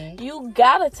you, you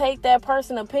gotta take that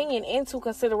person's opinion into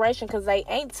consideration, because they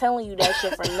ain't telling you that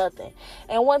shit for nothing.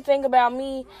 And one thing about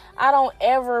me, I don't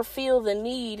ever feel the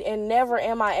need, and never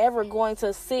am I ever going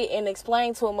to sit and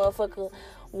explain to a motherfucker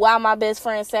why my best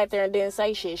friend sat there and didn't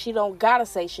say shit. She don't gotta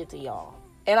say shit to y'all.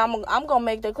 And I'm gonna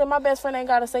make that clear. My best friend ain't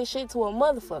gotta say shit to a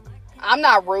motherfucker. I'm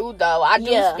not rude, though. I do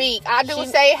speak. I do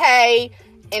say hey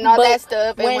and all that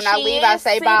stuff. And when I leave, I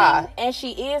say bye. And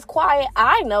she is quiet.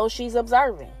 I know she's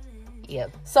observing.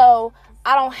 Yep. So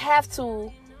I don't have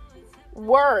to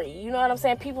worry. You know what I'm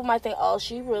saying? People might think, oh,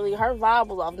 her vibe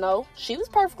was off. No, she was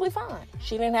perfectly fine.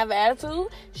 She didn't have an attitude.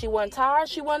 She wasn't tired.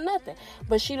 She wasn't nothing.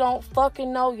 But she don't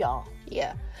fucking know y'all.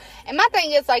 Yeah. And my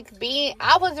thing is, like,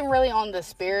 I wasn't really on the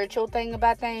spiritual thing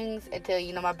about things until,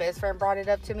 my best friend brought it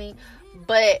up to me.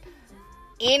 But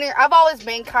I've always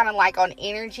been kind of like on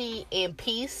energy and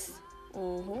peace.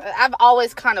 Mm-hmm. I've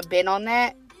always kind of been on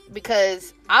that,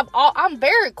 because I'm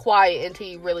very quiet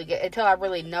until I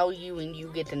really know you and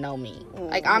you get to know me. Mm-hmm.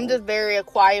 Like, I'm just a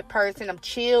quiet person. I'm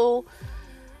chill.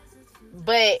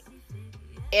 But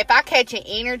if I catch an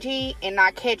energy and I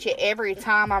catch it every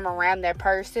time I'm around that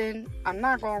person, I'm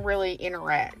not going to really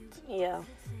interact. Yeah.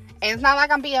 And it's not like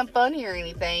I'm being funny or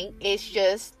anything. It's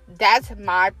just, that's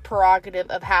my prerogative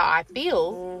of how I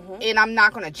feel. Mm-hmm. And I'm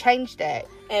not going to change that.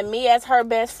 And me as her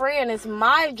best friend, it's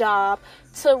my job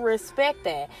to respect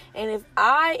that. And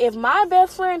if my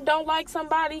best friend don't like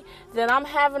somebody that I'm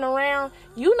having around,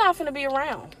 you not finna be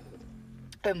around.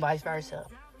 And vice versa.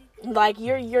 Like,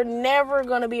 you're never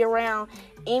going to be around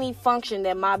any function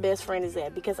that my best friend is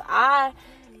at. Because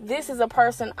this is a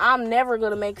person I'm never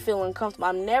going to make feel uncomfortable.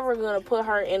 I'm never going to put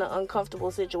her in an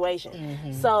uncomfortable situation.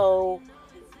 Mm-hmm. So,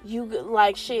 you,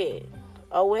 like, shit.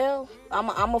 Oh, well, I'm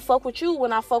going to fuck with you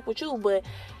when I fuck with you. But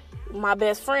my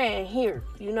best friend here.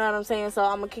 You know what I'm saying? So,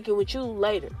 I'm going to kick it with you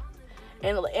later.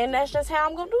 And that's just how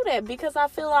I'm going to do that. Because I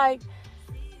feel like...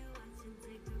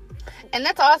 And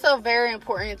that's also very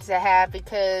important to have,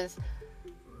 because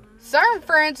certain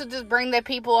friends will just bring the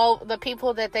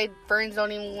people that they friends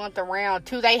don't even want around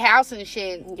to their house and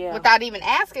shit without even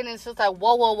asking. It's just like,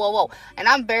 whoa. And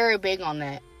I'm very big on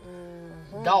that.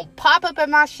 Mm-hmm. Don't pop up at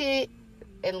my shit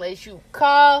unless you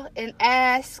call and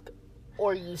ask,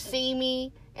 or you see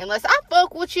me. Unless I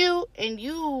fuck with you, and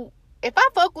if I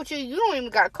fuck with you, you don't even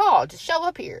gotta call. Just show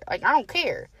up here. Like, I don't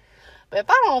care. But if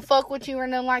I don't fuck with you or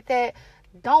nothing like that,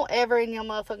 don't ever in your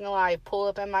motherfucking life pull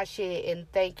up at my shit and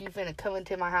think you finna come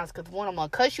into my house. Because one, I'm gonna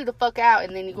cuss you the fuck out,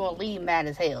 and then you're gonna leave mad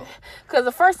as hell. Because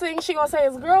the first thing she gonna say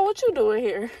is, girl, what you doing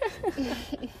here?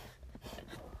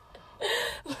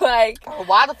 Like,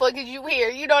 why the fuck is you here?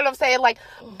 You know what I'm saying? Like,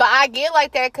 but I get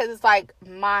like that because it's like,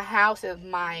 my house is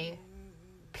my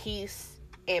peace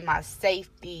and my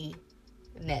safety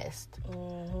nest.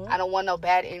 Mm-hmm. I don't want no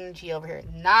bad energy over here.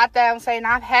 Not that I'm saying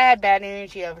I've had bad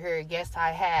energy over here. Yes,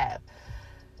 I have.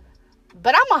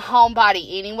 But I'm a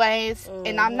homebody anyways,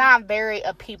 and I'm not very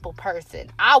a people person.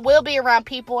 I will be around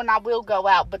people and I will go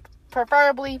out, but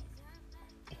preferably,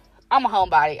 I'm a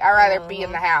homebody. I'd rather be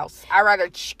in the house. I'd rather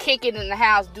kick it in the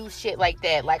house, do shit like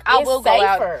that. Like, I will go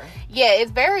out. Yeah,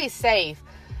 it's very safe.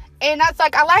 And that's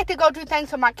like, I like to go do things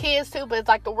for my kids too, but it's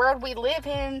like the world we live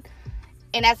in.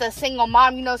 And as a single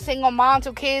mom, you know, single moms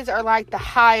with kids are like the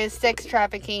highest sex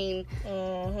trafficking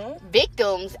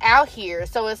victims out here.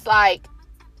 So it's like,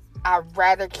 I'd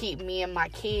rather keep me and my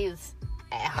kids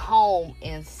at home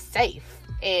and safe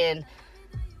and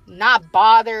not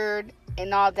bothered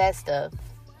and all that stuff.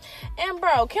 And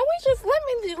bro, can we just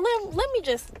let me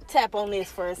just tap on this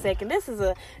for a second. This is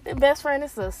the best friend.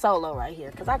 This is a solo right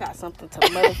here because I got something to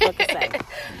motherfucking say.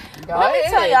 Let me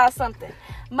tell y'all something.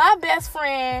 My best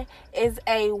friend is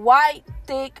a white,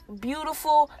 thick,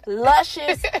 beautiful,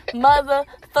 luscious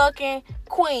motherfucking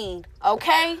queen.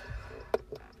 Okay,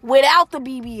 without the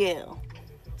BBL.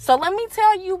 So let me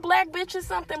tell you, black bitches,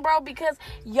 something, bro, because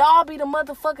y'all be the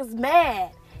motherfuckers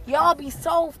mad. Y'all be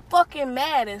so fucking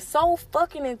mad and so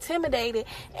fucking intimidated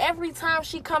every time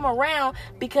she come around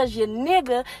because your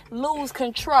nigga lose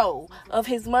control of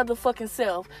his motherfucking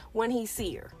self when he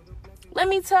see her. Let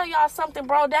me tell y'all something,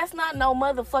 bro. That's not no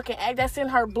motherfucking act. That's in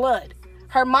her blood.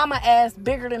 Her mama ass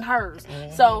bigger than hers.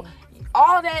 So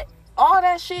all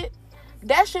that shit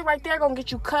right there gonna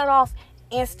get you cut off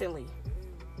instantly.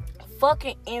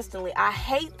 Fucking instantly. I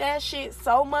hate that shit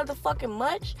so motherfucking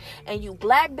much. And you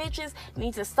black bitches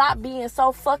need to stop being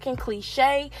so fucking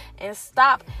cliche and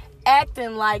stop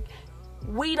acting like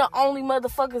we the only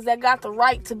motherfuckers that got the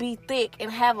right to be thick and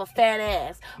have a fat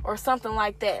ass or something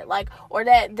like that. Like, or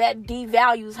that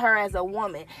devalues her as a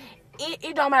woman.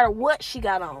 It don't matter what she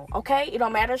got on, okay? It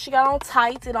don't matter if she got on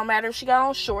tights. It don't matter if she got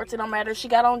on shorts. It don't matter if she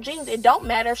got on jeans. It don't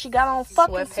matter if she got on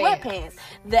fucking sweatpants.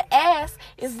 The ass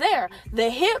is there.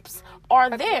 The hips are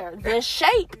there. The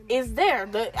shape is there.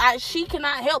 She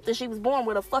cannot help that she was born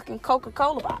with a fucking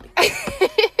Coca-Cola body.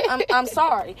 I'm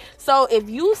sorry. So if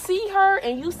you see her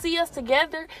and you see us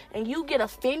together and you get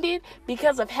offended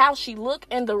because of how she look,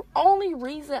 and the only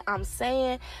reason I'm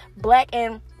saying black,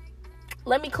 and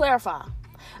let me clarify,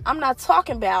 I'm not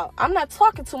talking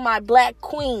to my black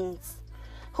queens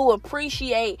who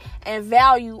appreciate and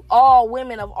value all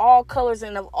women of all colors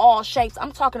and of all shapes.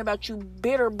 I'm talking about you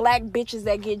bitter black bitches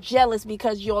that get jealous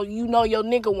because you know your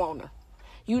nigga want her.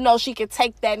 You know she can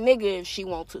take that nigga if she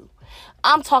want to.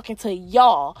 I'm talking to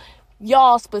y'all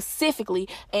specifically,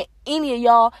 and any of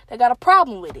y'all that got a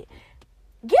problem with it.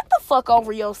 Get the fuck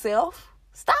over yourself.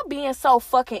 Stop being so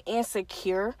fucking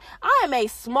insecure. I am a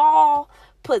small,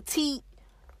 petite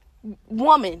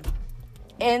woman,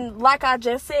 and like I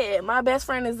just said, my best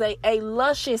friend is a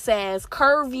luscious ass,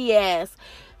 curvy ass,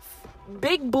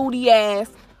 big booty ass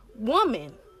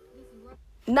woman.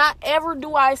 Not ever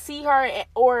do I see her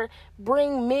or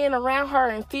bring men around her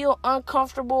and feel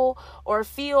uncomfortable or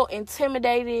feel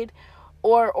intimidated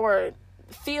or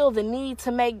feel the need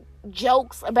to make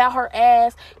jokes about her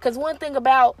ass. Because one thing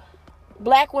about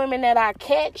black women that I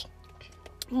catch,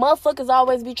 motherfuckers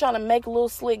always be trying to make little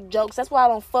slick jokes. That's why I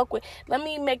don't fuck with. Let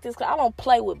me make this clear. I don't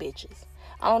play with bitches.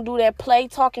 I don't do that play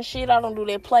talking shit. I don't do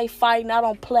that play fighting. I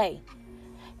don't play.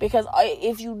 Because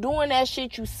if you doing that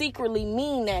shit, you secretly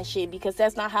mean that shit. Because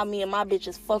that's not how me and my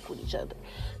bitches fuck with each other.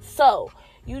 So,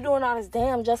 you doing all this,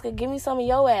 damn, Jessica, give me some of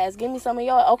your ass. Give me some of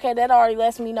your. Okay, that already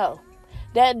lets me know.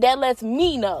 That lets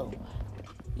me know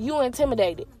you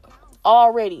intimidated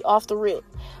already off the rip.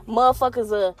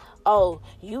 Motherfuckers are, oh,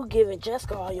 you giving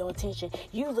Jessica all your attention.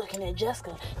 You looking at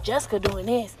Jessica doing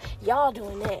this, y'all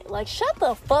doing that. Like, shut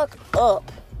the fuck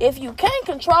up. If you can't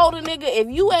control the nigga, if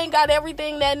you ain't got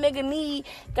everything that nigga need,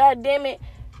 god damn it,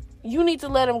 you need to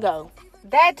let him go.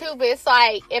 That too, but it's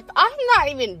like, if I'm not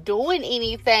even doing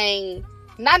anything,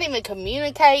 not even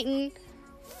communicating,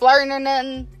 flirting or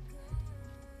nothing,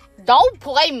 don't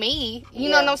play me. You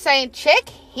know what I'm saying? Check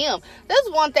him. There's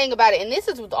one thing about it, and this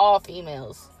is with all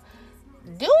females.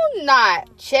 Do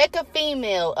not check a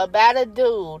female about a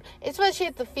dude, especially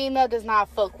if the female does not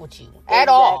fuck with you at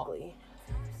all.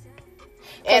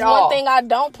 Because one thing I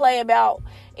don't play about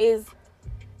is,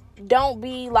 don't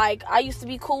be like, I used to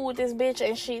be cool with this bitch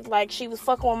and she was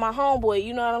fucking with my homeboy,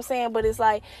 you know what I'm saying? But it's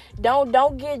like,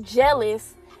 don't get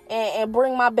jealous and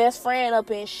bring my best friend up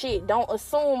and shit. Don't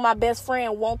assume my best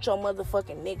friend wants your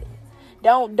motherfucking nigga.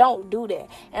 Don't do that.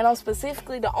 And I'm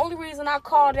specifically, the only reason I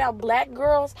called out black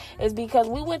girls is because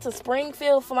we went to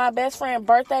Springfield for my best friend's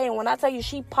birthday, and when I tell you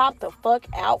she popped the fuck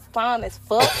out fine as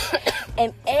fuck,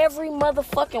 And every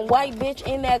motherfucking white bitch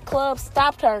in that club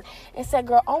stopped her and said,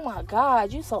 girl, oh my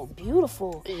God, you so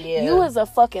beautiful. Yeah. You is a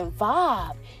fucking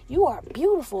vibe. You are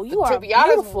beautiful. You are beautiful. To be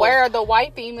honest, beautiful. where are the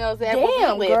white females at?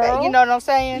 Damn, we live girl. at? You know what I'm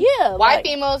saying? Yeah. White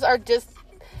females are just...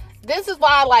 This is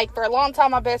why, like, for a long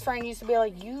time, my best friend used to be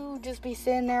like, you just be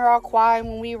sitting there all quiet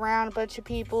when we around a bunch of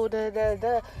people,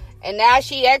 And now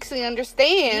she actually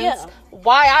understands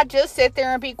why I just sit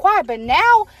there and be quiet. But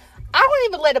now, I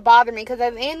don't even let it bother me, because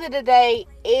at the end of the day,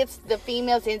 it's the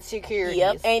female's insecurities.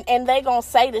 Yep, and they gonna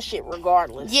say the shit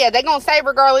regardless. Yeah, they gonna say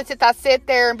regardless if I sit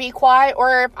there and be quiet,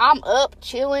 or if I'm up,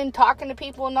 chilling, talking to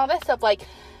people and all that stuff. Like,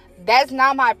 that's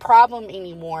not my problem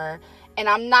anymore. And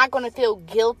I'm not going to feel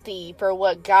guilty for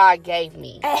what God gave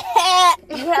me.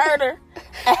 You heard her.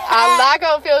 I'm not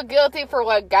going to feel guilty for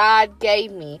what God gave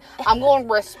me. I'm going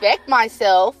to respect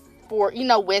myself for,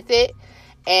 with it.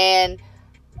 And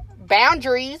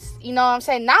boundaries, you know what I'm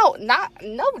saying?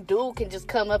 No dude can just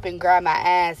come up and grab my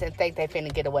ass and think they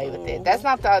finna get away with it. That's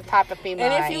not the type of female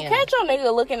And I if you am. catch your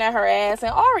nigga looking at her ass, in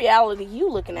all reality, you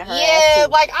looking at her ass Yeah,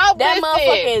 too. like, I'm that with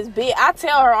motherfucker it. is big. I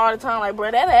tell her all the time, like,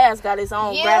 bro, that ass got its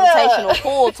own gravitational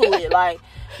pull to it. Like,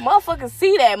 motherfuckers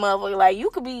see that motherfucker. Like,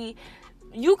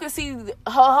 you could see her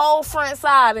whole front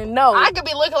side and know. I could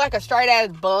be looking like a straight ass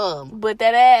bum. But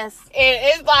that ass.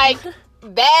 It's like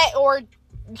that, or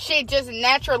shit just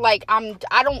natural. Like, I'm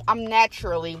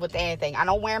naturally with anything. I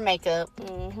don't wear makeup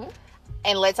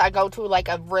unless I go to like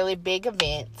a really big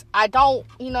event. I don't,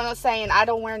 you know what I'm saying? I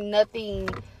don't wear nothing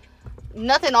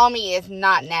on me is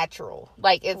not natural.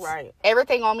 Like, it's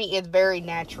everything on me is very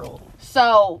natural.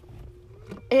 So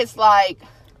it's like,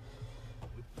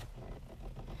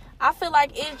 I feel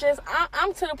like it's just,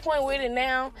 I'm to the point with it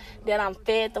now that I'm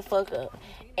fed the fuck up.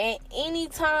 And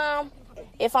anytime,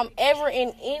 if I'm ever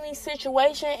in any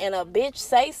situation and a bitch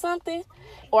say something,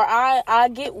 or I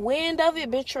get wind of it,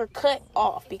 bitch, you're cut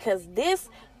off. Because this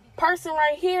person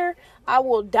right here, I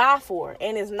will die for.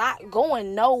 And it's not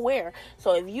going nowhere.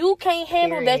 So if you can't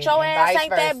handle that your ass ain't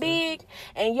that big,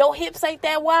 and your hips ain't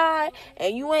that wide,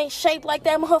 and you ain't shaped like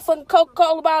that motherfucking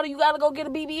Coca-Cola bottle, you gotta go get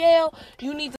a BBL,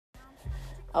 you need to...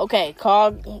 Okay,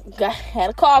 had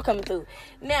a call coming through.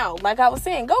 Now, like I was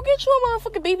saying, go get you a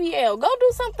motherfucking BBL. Go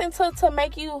do something to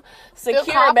make you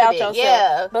secure about yourself.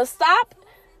 Yeah. But stop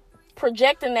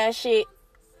projecting that shit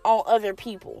on other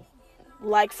people.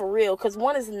 Like, for real. Because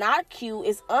one is not cute.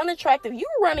 It's unattractive. You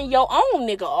running your own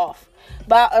nigga off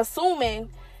by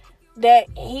assuming that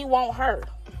he want her.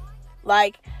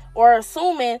 Like, or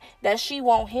assuming that she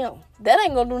want him. That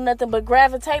ain't gonna do nothing but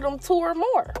gravitate him to her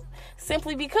more.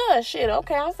 Simply because, shit,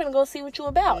 okay, I'm finna go see what you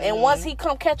about. And once he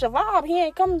come catch a vibe, he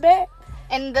ain't coming back.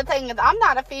 And the thing is, I'm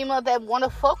not a female that want to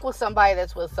fuck with somebody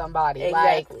that's with somebody.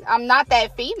 Exactly. Like, I'm not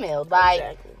that female.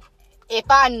 Like, if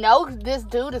I know this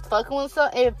dude is fucking with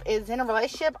if is in a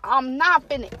relationship, I'm not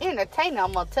finna entertain it.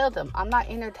 I'm gonna tell them, I'm not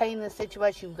entertaining this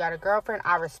situation. You got a girlfriend.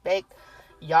 I respect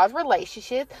y'all's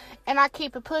relationship, and I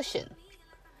keep it pushing.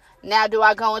 Now, do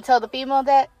I go and tell the female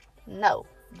that? No.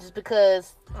 Just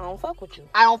because I don't fuck with you.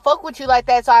 I don't fuck with you like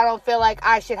that, so I don't feel like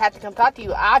I should have to come talk to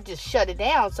you. I just shut it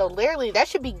down. So literally, that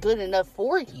should be good enough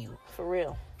for you. For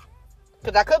real.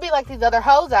 Because I could be like these other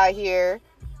hoes out here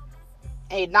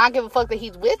and not give a fuck that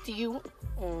he's with you,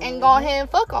 and go ahead and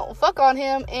fuck on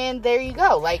him, and there you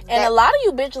go. Like, and a lot of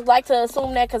you bitches like to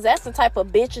assume that because that's the type of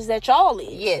bitches that y'all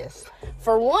is. Yes.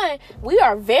 For one, we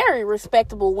are very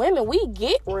respectable women. We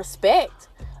get respect.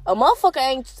 A motherfucker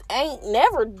ain't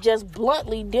never just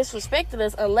bluntly disrespected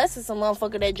us unless it's a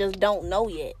motherfucker that just don't know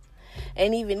yet.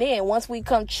 And even then, once we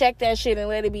come check that shit and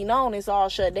let it be known, it's all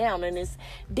shut down and it's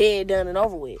dead, done, and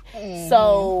over with.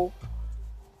 So,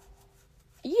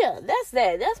 yeah, that's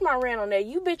that. That's my rant on that.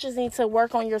 You bitches need to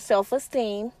work on your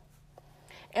self-esteem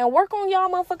and work on y'all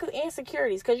motherfuckers'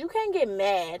 insecurities, because you can't get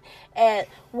mad at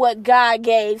what God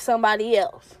gave somebody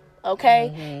else.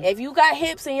 Okay? If you got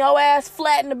hips and your ass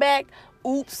flat in the back,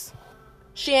 oops,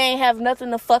 she ain't have nothing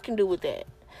to fucking do with that.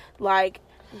 Like,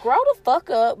 grow the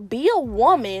fuck up, be a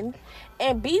woman,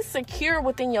 and be secure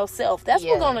within yourself. That's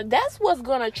what's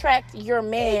gonna attract your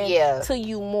man to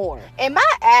you more. And my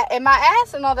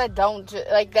ass and all that don't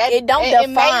like that. It don't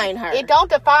define her. It don't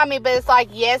define me, but it's like,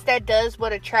 yes, that does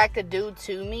what attract a dude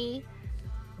to me.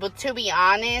 But to be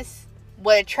honest,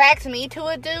 what attracts me to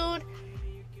a dude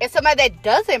is somebody that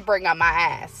doesn't bring up my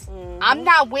ass. I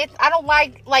don't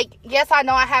like, yes, I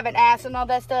know I have an ass and all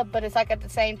that stuff, but it's like at the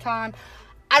same time,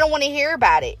 I don't want to hear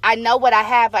about it. I know what I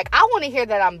have. Like, I want to hear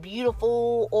that I'm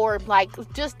beautiful, or like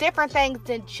just different things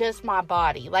than just my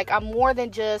body. Like, I'm more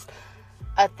than just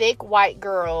a thick white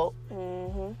girl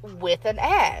with an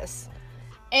ass.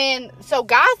 And so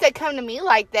guys that come to me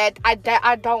like that,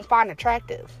 I don't find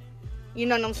attractive. You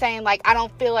know what I'm saying? Like, I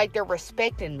don't feel like they're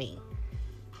respecting me.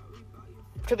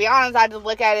 To be honest, I just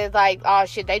look at it like, oh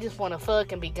shit, they just want to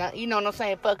fuck and be done. You know what I'm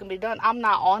saying? Fuck and be done. I'm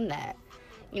not on that.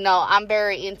 You know, I'm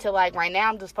very into, like, right now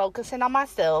I'm just focusing on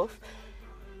myself,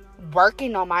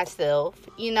 working on myself.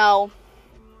 You know,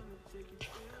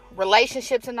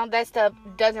 relationships and all that stuff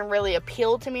doesn't really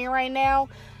appeal to me right now,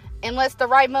 unless the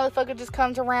right motherfucker just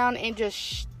comes around and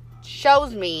just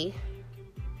shows me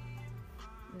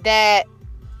that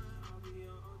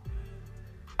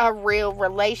a real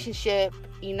relationship,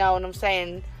 you know what I'm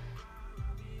saying?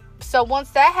 So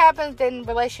once that happens, then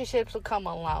relationships will come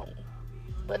along.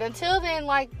 But until then,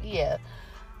 like, yeah,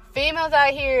 females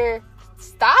out here,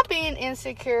 stop being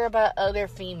insecure about other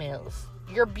females.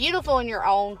 You're beautiful in your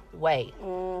own way.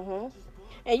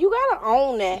 And you gotta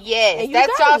own that. Yes,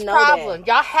 that's y'all's problem.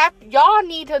 Y'all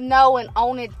need to know and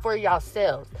own it for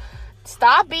yourselves.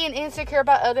 Stop being insecure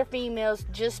about other females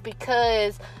just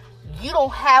because you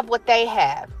don't have what they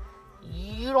have.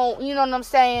 You know what I'm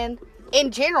saying?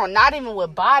 In general, not even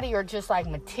with body or just like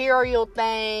material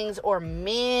things or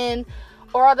men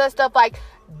or all that stuff. Like,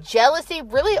 jealousy,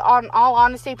 really, on all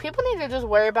honesty, people need to just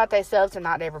worry about themselves and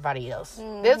not everybody else.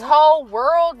 This whole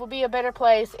world will be a better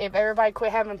place if everybody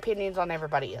quit having opinions on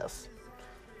everybody else.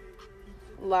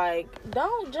 Like,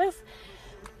 don't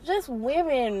just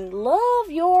women, love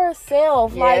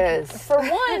yourself. Yes. Like, for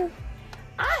one,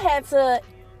 I had to,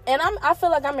 and I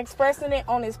feel like I'm expressing it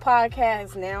on this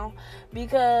podcast now,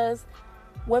 because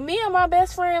when me and my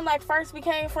best friend, like, first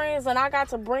became friends and I got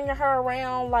to bring her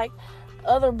around, like,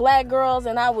 other black girls,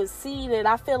 and I would see that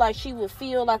I feel like she would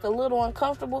feel like a little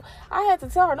uncomfortable, I had to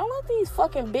tell her, don't let these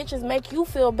fucking bitches make you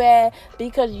feel bad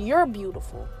because you're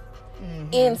beautiful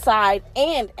inside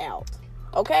and out.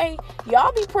 Okay?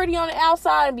 Y'all be pretty on the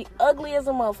outside and be ugly as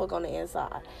a motherfucker on the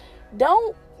inside.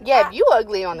 If you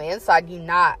ugly on the inside, you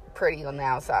not pretty on the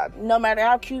outside. No matter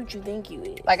how cute you think you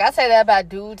is. Like, I say that about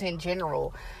dudes in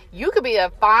general. You could be a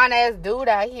fine-ass dude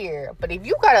out here, but if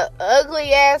you got an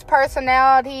ugly-ass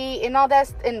personality and all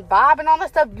that, and vibe and all that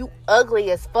stuff, you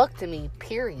ugly as fuck to me,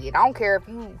 period. I don't care if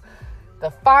you the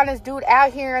finest dude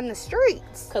out here in the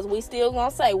streets. Because we still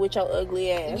gonna say with your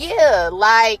ugly ass. Yeah,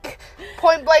 like,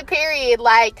 point blank, period.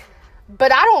 Like,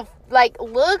 but I don't, like,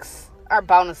 looks are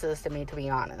bonuses to me, to be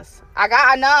honest. In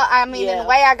a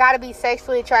way, I gotta be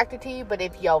sexually attracted to you, but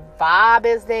if your vibe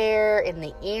is there, and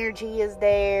the energy is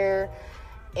there,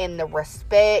 and the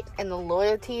respect and the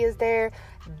loyalty is there,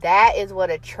 that is what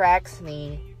attracts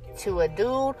me to a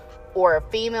dude or a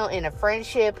female in a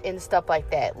friendship and stuff like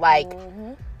that. Like,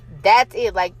 that's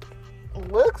it. Like,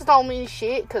 looks don't mean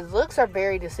shit, because looks are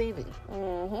very deceiving.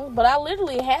 But I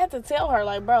literally had to tell her,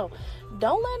 like, bro,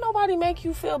 don't let nobody make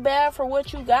you feel bad for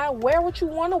what you got. Wear what you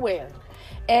want to wear.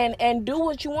 And do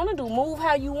what you want to do. Move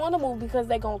how you want to move, because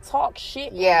they gonna talk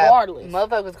shit regardless.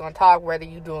 Motherfuckers gonna talk whether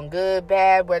you doing good,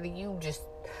 bad, whether you just...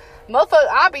 Motherfucker,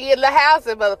 I'll be in the house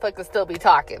and motherfuckers still be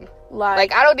talking.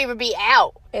 Like, I don't even be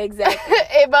out. Exactly.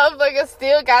 And motherfuckers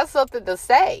still got something to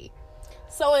say.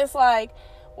 So it's like,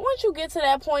 once you get to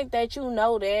that point that you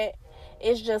know that,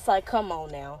 it's just like, come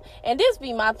on now. And this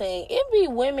be my thing. It be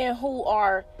women who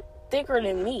are thicker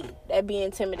than me that be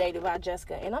intimidated by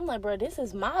Jessica. And I'm like, bro, this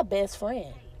is my best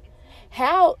friend.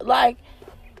 How, like,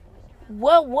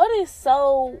 what is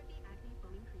so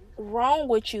wrong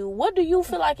with you? What do you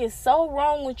feel like is so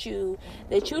wrong with you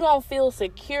that you don't feel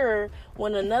secure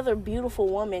when another beautiful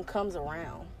woman comes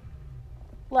around?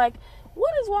 Like,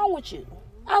 what is wrong with you?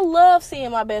 I love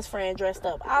seeing my best friend dressed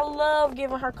up. I love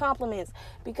giving her compliments,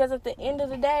 because at the end of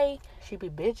the day, she be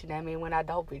bitching at me when I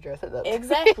don't be dressed up.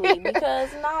 Exactly. Because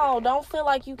no, don't feel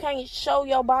like you can't show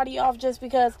your body off just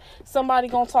because somebody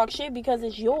gonna talk shit, because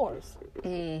it's yours.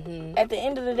 At the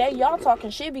end of the day, y'all talking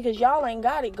shit because y'all ain't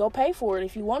got it. Go pay for it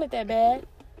if you want it that bad.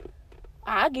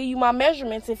 I'll give you my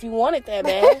measurements if you want it that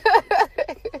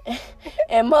bad.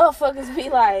 And motherfuckers be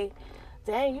like,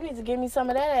 dang, you need to give me some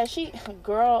of that ass shit.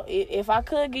 Girl, if I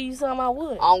could give you some, I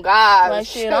would. Oh, God. Like,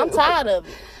 shit, I'm tired of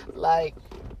it. Like,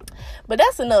 but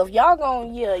that's enough. Y'all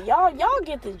y'all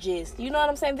get the gist. You know what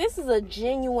I'm saying? This is a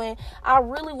genuine, I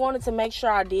really wanted to make sure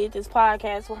I did this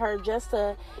podcast with her just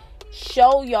to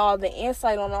show y'all the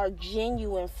insight on our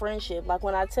genuine friendship. Like,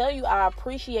 when I tell you I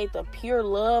appreciate the pure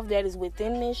love that is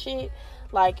within this shit,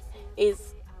 like,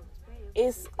 it's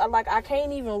like, I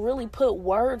can't even really put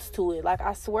words to it. Like,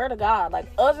 I swear to God, like,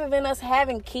 other than us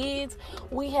having kids,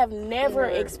 we have never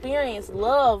experienced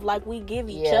love like we give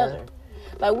each other.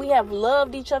 Like, we have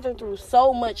loved each other through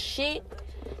so much shit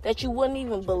that you wouldn't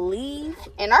even believe.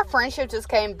 And our friendship just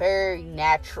came very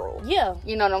natural. Yeah.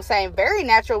 You know what I'm saying? Very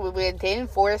natural. We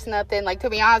didn't force nothing. Like, to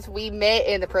be honest, we met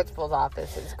in the principal's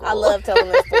office in school. I love telling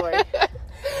that story.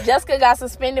 Jessica got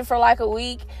suspended for like a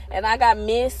week, and I got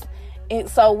missed. And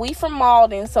so we from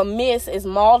Malden, so Miss is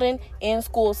Malden in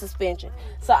school suspension.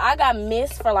 So I got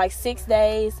missed for like 6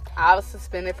 days. I was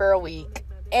suspended for a week.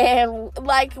 And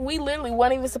like we literally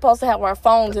weren't even supposed to have our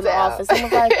phones in the office. I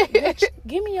was like, bitch,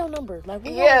 give me your number. Like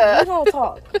we gonna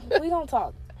talk. We gonna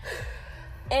talk.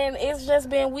 And it's just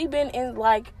been, we've been in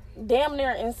like damn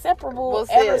near inseparable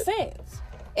ever since.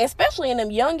 Especially in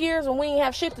them young years when we ain't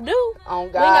have shit to do. Oh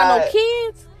God. We ain't got no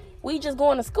kids. We just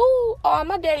going to school. Oh,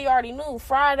 my daddy already knew.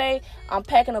 Friday, I'm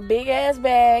packing a big ass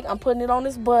bag. I'm putting it on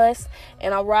this bus,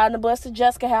 and I'm riding the bus to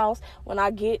Jessica's house when I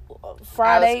get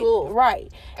Friday. Out of school.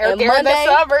 Right. And during the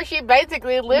summer, she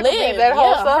basically lived that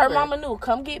whole summer. Her mama knew.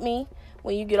 Come get me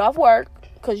when you get off work,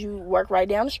 because you work right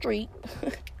down the street.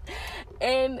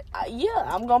 And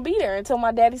I'm gonna be there until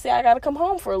my daddy say I gotta come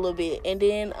home for a little bit, and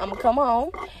then I'm gonna come home,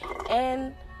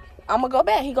 and I'm gonna go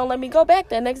back. He gonna let me go back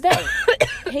the next day.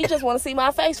 He just want to see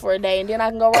my face for a day, and then I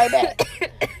can go right back.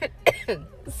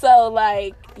 So,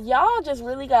 like, y'all just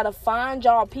really gotta find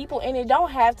y'all people, and it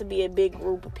don't have to be a big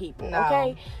group of people. No.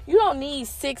 Okay, you don't need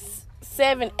 6,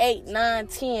 7, 8, 9,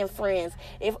 10 friends.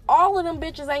 If all of them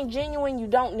bitches ain't genuine, you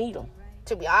don't need them.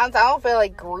 To be honest, I don't feel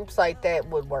like groups like that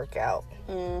would work out.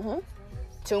 Mm-hmm.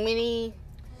 Too many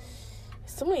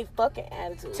fucking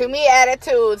attitudes. Too many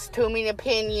attitudes, too many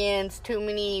opinions, too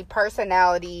many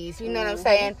personalities. You know what I'm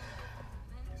saying?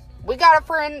 We got a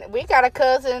friend, we got a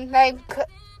cousin named,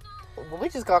 we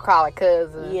just gonna call it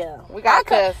cousin. Yeah. We got a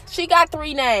cousin. She got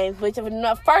 3 names, which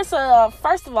first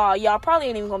of all, y'all probably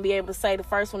ain't even gonna be able to say the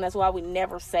first one. That's why we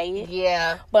never say it.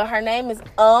 Yeah. But her name is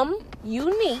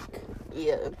Unique.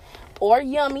 Yeah. Or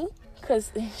Yummy.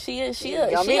 Cause she a luscious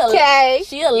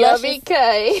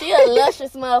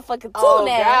motherfucker too. Oh,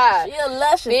 now. God. She a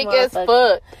luscious big motherfucker. as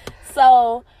fuck.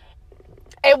 So,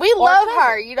 and we love cousin.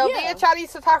 her. You know, me and Charlie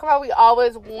used to talk about we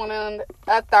always wanted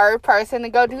a third person to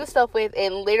go do stuff with.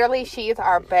 And literally, she is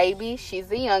our baby. She's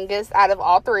the youngest out of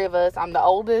all 3 of us. I'm the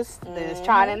oldest. There's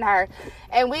China and her.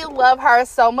 And we love her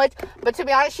so much. But to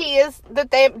be honest, she is, the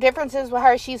difference is with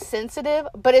her, she's sensitive.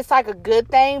 But it's like a good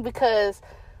thing because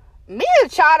me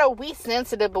and China, we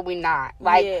sensitive, but we not.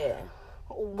 Like,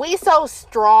 we so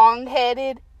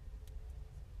strong-headed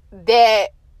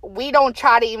that we don't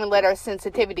try to even let our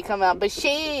sensitivity come out. But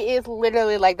she is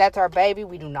literally like, that's our baby.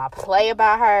 We do not play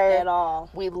about her at all.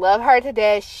 We love her to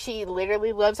death. She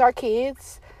literally loves our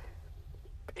kids.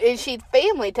 And she's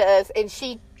family to us. And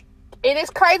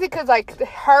it's crazy because, like,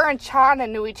 her and China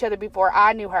knew each other before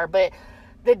I knew her. But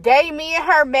the day me and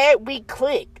her met, we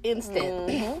clicked instant.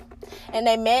 Mm-hmm. And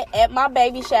they met at my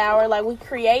baby shower. Like, we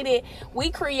created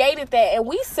that, and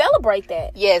we celebrate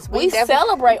that. Yes, we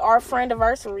celebrate our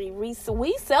friendiversary. We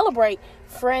celebrate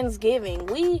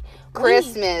Friendsgiving.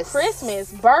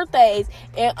 Christmas, birthdays,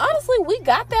 and honestly, we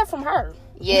got that from her.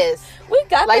 Yes, we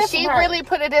got like that from her. She really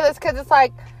put it in us because it's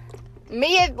like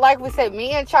me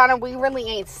and China, we really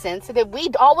ain't sensitive.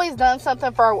 We'd always done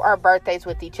something for our birthdays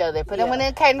with each other, but then when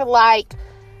it came to like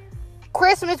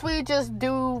Christmas, we would just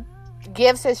do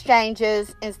gifts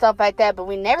exchanges and stuff like that, but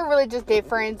we never really just did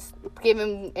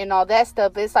Friendsgiving and all that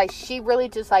stuff. It's like she really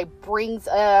just like brings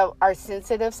our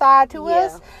sensitive side to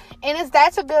us, and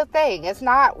that's a good thing. It's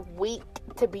not weak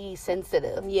to be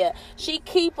sensitive. She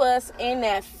keep us in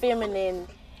that feminine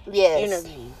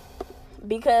energy,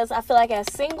 because I feel like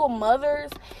as single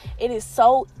mothers, it is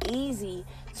so easy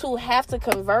to have to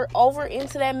convert over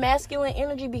into that masculine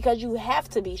energy because you have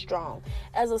to be strong.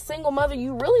 As a single mother,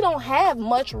 you really don't have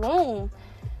much room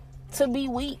to be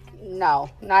weak. No,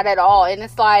 not at all. And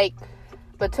it's like,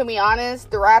 but to be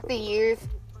honest, throughout the years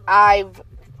I've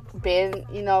been,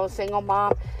 single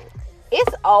mom,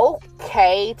 it's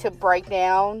okay to break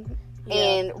down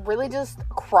and really just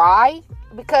cry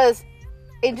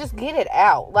and just get it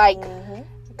out. Like,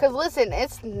 because listen,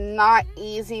 it's not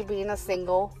easy being a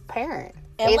single parent.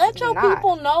 And let your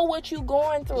people know what you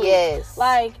going through. Yes.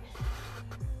 Like,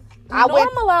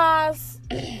 normalize,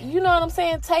 you know what I'm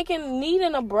saying,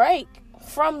 needing a break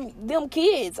from them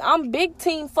kids. I'm big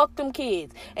team fuck them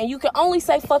kids. And you can only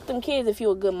say fuck them kids if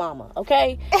you're a good mama,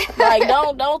 okay? Like,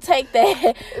 don't take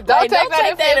that. Don't take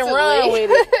that and run with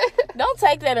it. Don't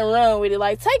take that and run with it.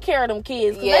 Like, take care of them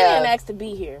kids, because they didn't ask to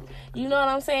be here. You know what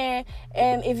I'm saying?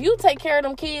 And if you take care of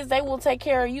them kids, they will take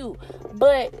care of you.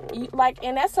 But,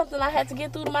 and that's something I had to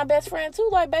get through to my best friend, too.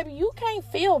 Like, baby, you can't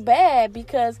feel bad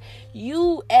because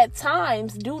you, at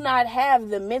times, do not have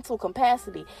the mental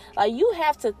capacity. Like, you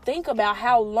have to think about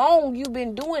how long you've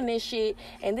been doing this shit,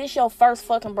 and this your first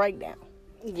fucking breakdown.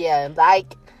 Yeah,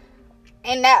 like,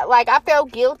 And that, like, I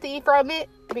felt guilty from it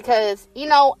because, you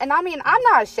know, and I mean, I'm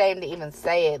not ashamed to even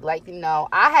say it. Like, you know,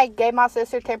 I had gave my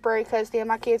sister temporary custody of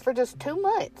my kids for just 2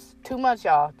 months. 2 months,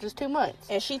 y'all. Just 2 months.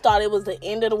 And she thought it was the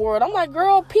end of the world. I'm like,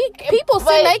 girl, people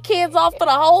send their kids off for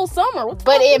the whole summer. What the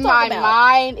but fuck in my about?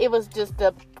 mind, it was just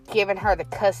the giving her the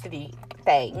custody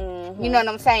thing. You know what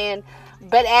I'm saying?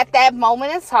 But at that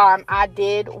moment in time, I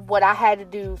did what I had to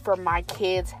do for my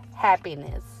kids'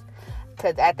 happiness.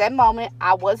 Because at that moment,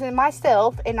 I wasn't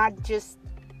myself, and I just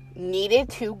needed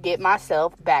to get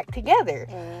myself back together.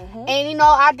 And, you know,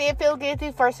 I did feel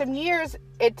guilty for some years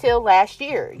until last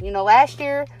year. You know, last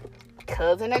year,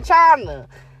 cousin of China,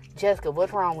 Jessica,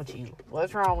 what's wrong with you?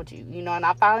 What's wrong with you? You know, and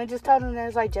I finally just told him that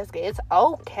it's like, Jessica, it's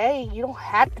okay. You don't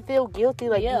have to feel guilty.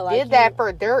 Like, you did that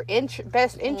for their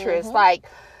best interest. Like,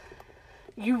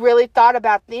 you really thought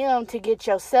about them to get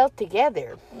yourself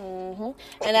together.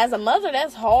 And as a mother,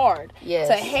 that's hard. Yes.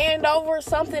 To hand over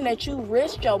something that you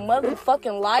risked your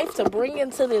motherfucking life to bring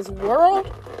into this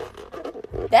world,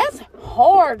 that's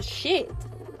hard shit.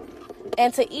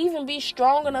 And to even be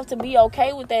strong enough to be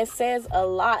okay with that says a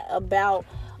lot about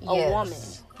a woman.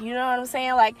 You know what I'm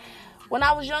saying? Like, when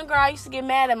I was younger, I used to get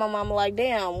mad at my mama, like,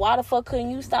 damn, why the fuck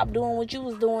couldn't you stop doing what you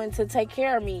was doing to take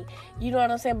care of me? You know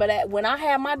what I'm saying? But when I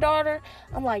had my daughter,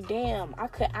 I'm like, damn,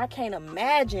 I can't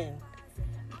imagine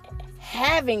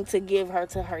having to give her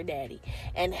to her daddy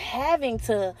and having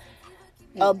to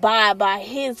abide by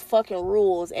his fucking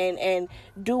rules and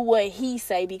do what he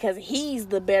say because he's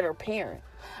the better parent.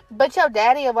 But your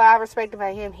daddy, what I respect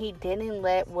about him, he didn't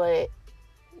let what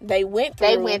they went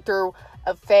through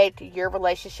affect your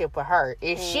relationship with her.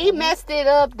 If she messed it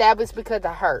up, that was because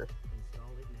of her.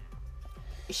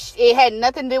 It had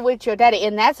nothing to do with your daddy.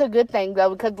 And that's a good thing,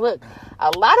 though, because look,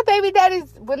 a lot of baby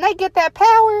daddies, when they get that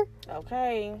power,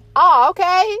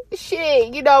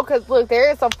 shit, you know, because look, there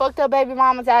is some fucked up baby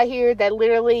mamas out here that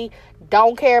literally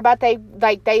don't care about they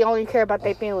only care about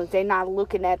their feelings. They're not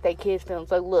looking at their kids'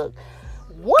 feelings. Like, look,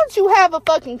 once you have a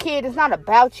fucking kid, it's not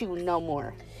about you no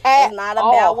more. It's not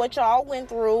about what y'all went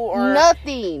through or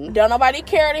nothing. Don't nobody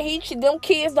care that them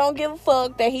kids don't give a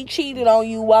fuck that he cheated on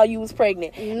you while you was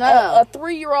pregnant. No. A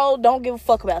 3-year-old don't give a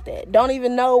fuck about that. Don't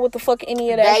even know what the fuck any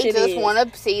of that shit is. They just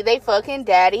want to see they fucking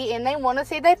daddy and they want to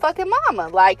see they fucking mama.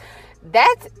 Like,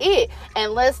 that's it.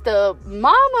 Unless the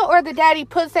mama or the daddy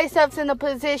puts themselves in a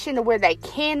position to where they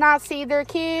cannot see their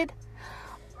kid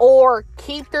or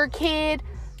keep their kid,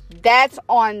 that's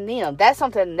on them. That's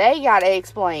something they gotta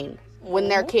explain when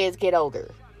their kids get older.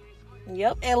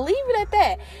 Yep, and leave it at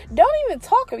that. Don't even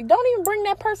talk. Don't even bring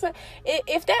that person.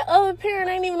 If that other parent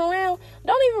ain't even around,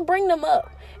 don't even bring them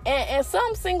up. And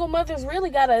some single mothers really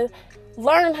gotta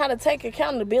learn how to take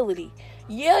accountability.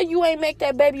 Yeah, you ain't make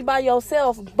that baby by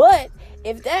yourself, but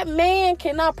if that man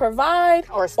cannot provide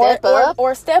or step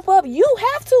up, you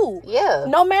have to. Yeah.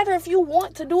 No matter if you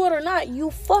want to do it or not,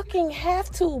 you fucking have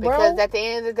to, bro. Because at the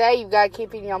end of the day, you gotta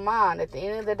keep in your mind. At the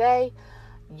end of the day,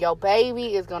 your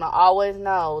baby is going to always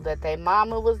know that their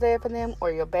mama was there for them,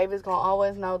 or your baby's going to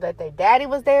always know that their daddy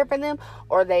was there for them,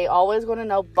 or they always going to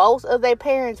know both of their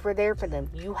parents were there for them.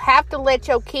 You have to let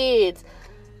your kids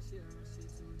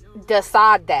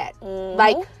decide that.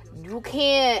 Like, you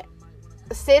can't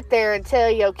sit there and tell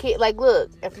your kid, like,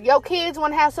 look, if your kids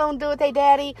want to have something to do with their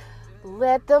daddy,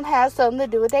 let them have something to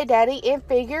do with their daddy and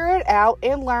figure it out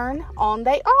and learn on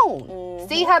their own.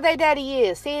 See how their daddy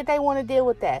is. See if they want to deal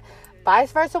with that.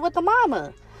 Vice versa with the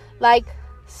mama. Like,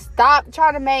 stop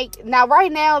trying to make... Now,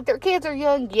 right now, if their kids are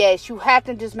young, yes, you have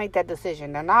to just make that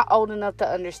decision. They're not old enough to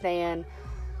understand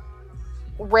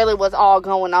really what's all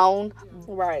going on.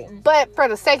 Right. But for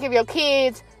the sake of your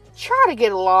kids, try to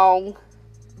get along.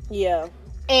 Yeah.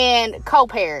 And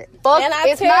co-parent. But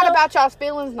it's not about y'all's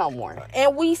feelings no more.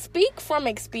 And we speak from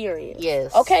experience.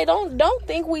 Yes. Okay, don't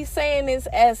think we saying this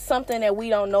as something that we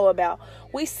don't know about.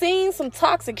 We seen some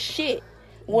toxic shit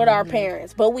with our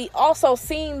parents, but we also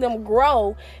seen them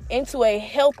grow into a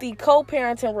healthy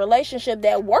co-parenting relationship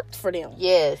that worked for them.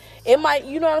 Yes. It might,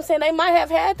 you know what I'm saying, they might have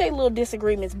had their little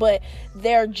disagreements, but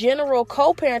their general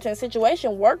co-parenting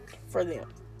situation worked for them.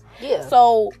 Yeah.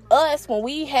 So us, when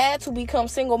we had to become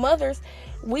single mothers,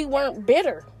 we weren't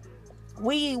bitter.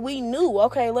 We knew,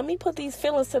 okay, let me put these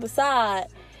feelings to the side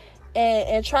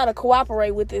and try to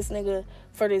cooperate with this nigga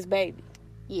for this baby.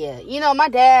 Yeah, you know, my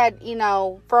dad, you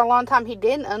know, for a long time, he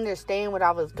didn't understand what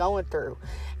I was going through.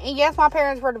 And yes, my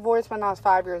parents were divorced when I was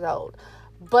 5 years old.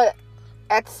 But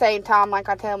at the same time, like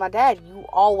I tell my dad, you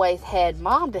always had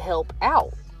mom to help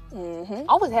out.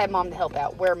 Always had mom to help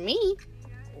out. Where me,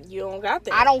 you don't got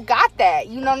that. I don't got that.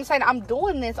 You know what I'm saying? I'm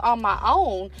doing this on my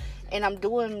own. And I'm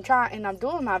doing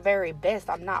my very best.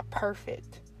 I'm not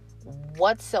perfect.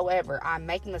 whatsoever. I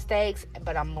make mistakes,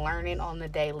 but I'm learning on a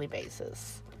daily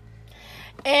basis.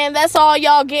 And that's all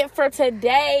y'all get for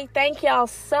today. Thank y'all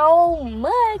so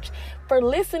much for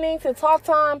listening to Talk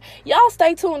Time. Y'all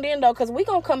stay tuned in though, because we're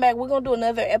gonna come back. We're gonna do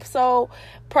another episode,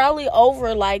 probably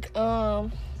over like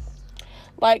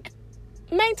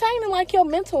maintaining like your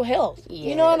mental health. Yes.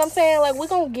 You know what I'm saying? Like, we're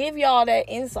gonna give y'all that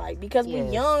insight because we're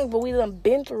young, but we done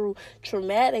been through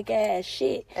traumatic ass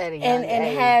shit and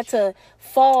had to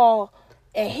fall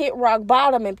and hit rock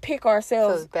bottom and pick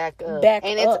ourselves back up.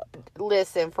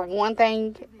 Listen, for one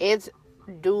thing, it's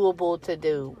doable to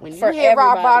do. When you hit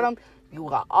rock bottom, you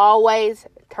will always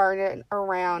turn it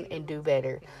around and do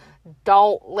better.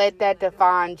 Don't let that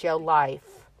define your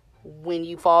life. When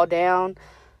you fall down,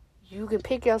 you can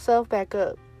pick yourself back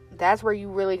up. That's where you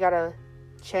really gotta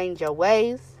change your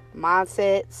ways,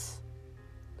 mindsets,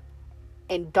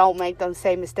 and don't make those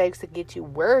same mistakes to get you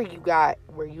where you got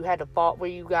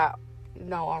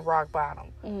on rock bottom.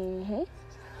 Mm-hmm.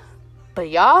 But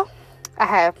y'all, I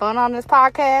had fun on this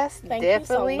podcast. Thank you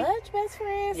so much, best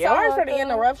friend. Sorry for the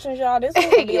interruptions, y'all. This one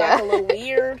could be like a little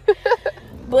weird.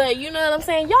 But you know what I'm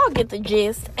saying? Y'all get the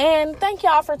gist. And thank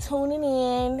y'all for tuning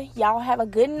in. Y'all have a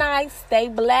good night. Stay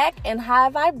black and high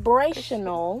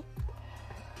vibrational.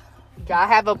 Y'all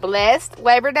have a blessed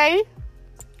Labor Day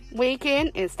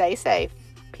weekend and stay safe.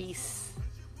 Peace.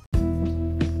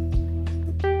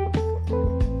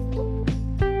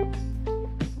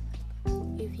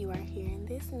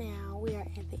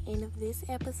 End of this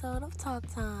episode of Talk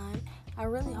Time. I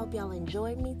really hope y'all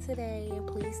enjoyed me today, and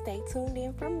please stay tuned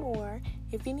in for more.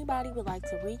 If anybody would like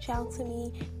to reach out to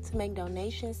me to make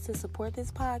donations to support this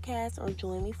podcast or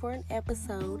join me for an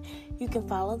episode, you can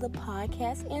follow the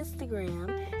podcast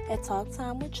Instagram at Talk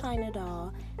Time with China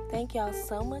Doll. Thank y'all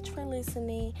so much for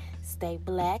listening. Stay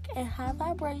black and high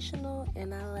vibrational,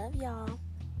 and I love y'all.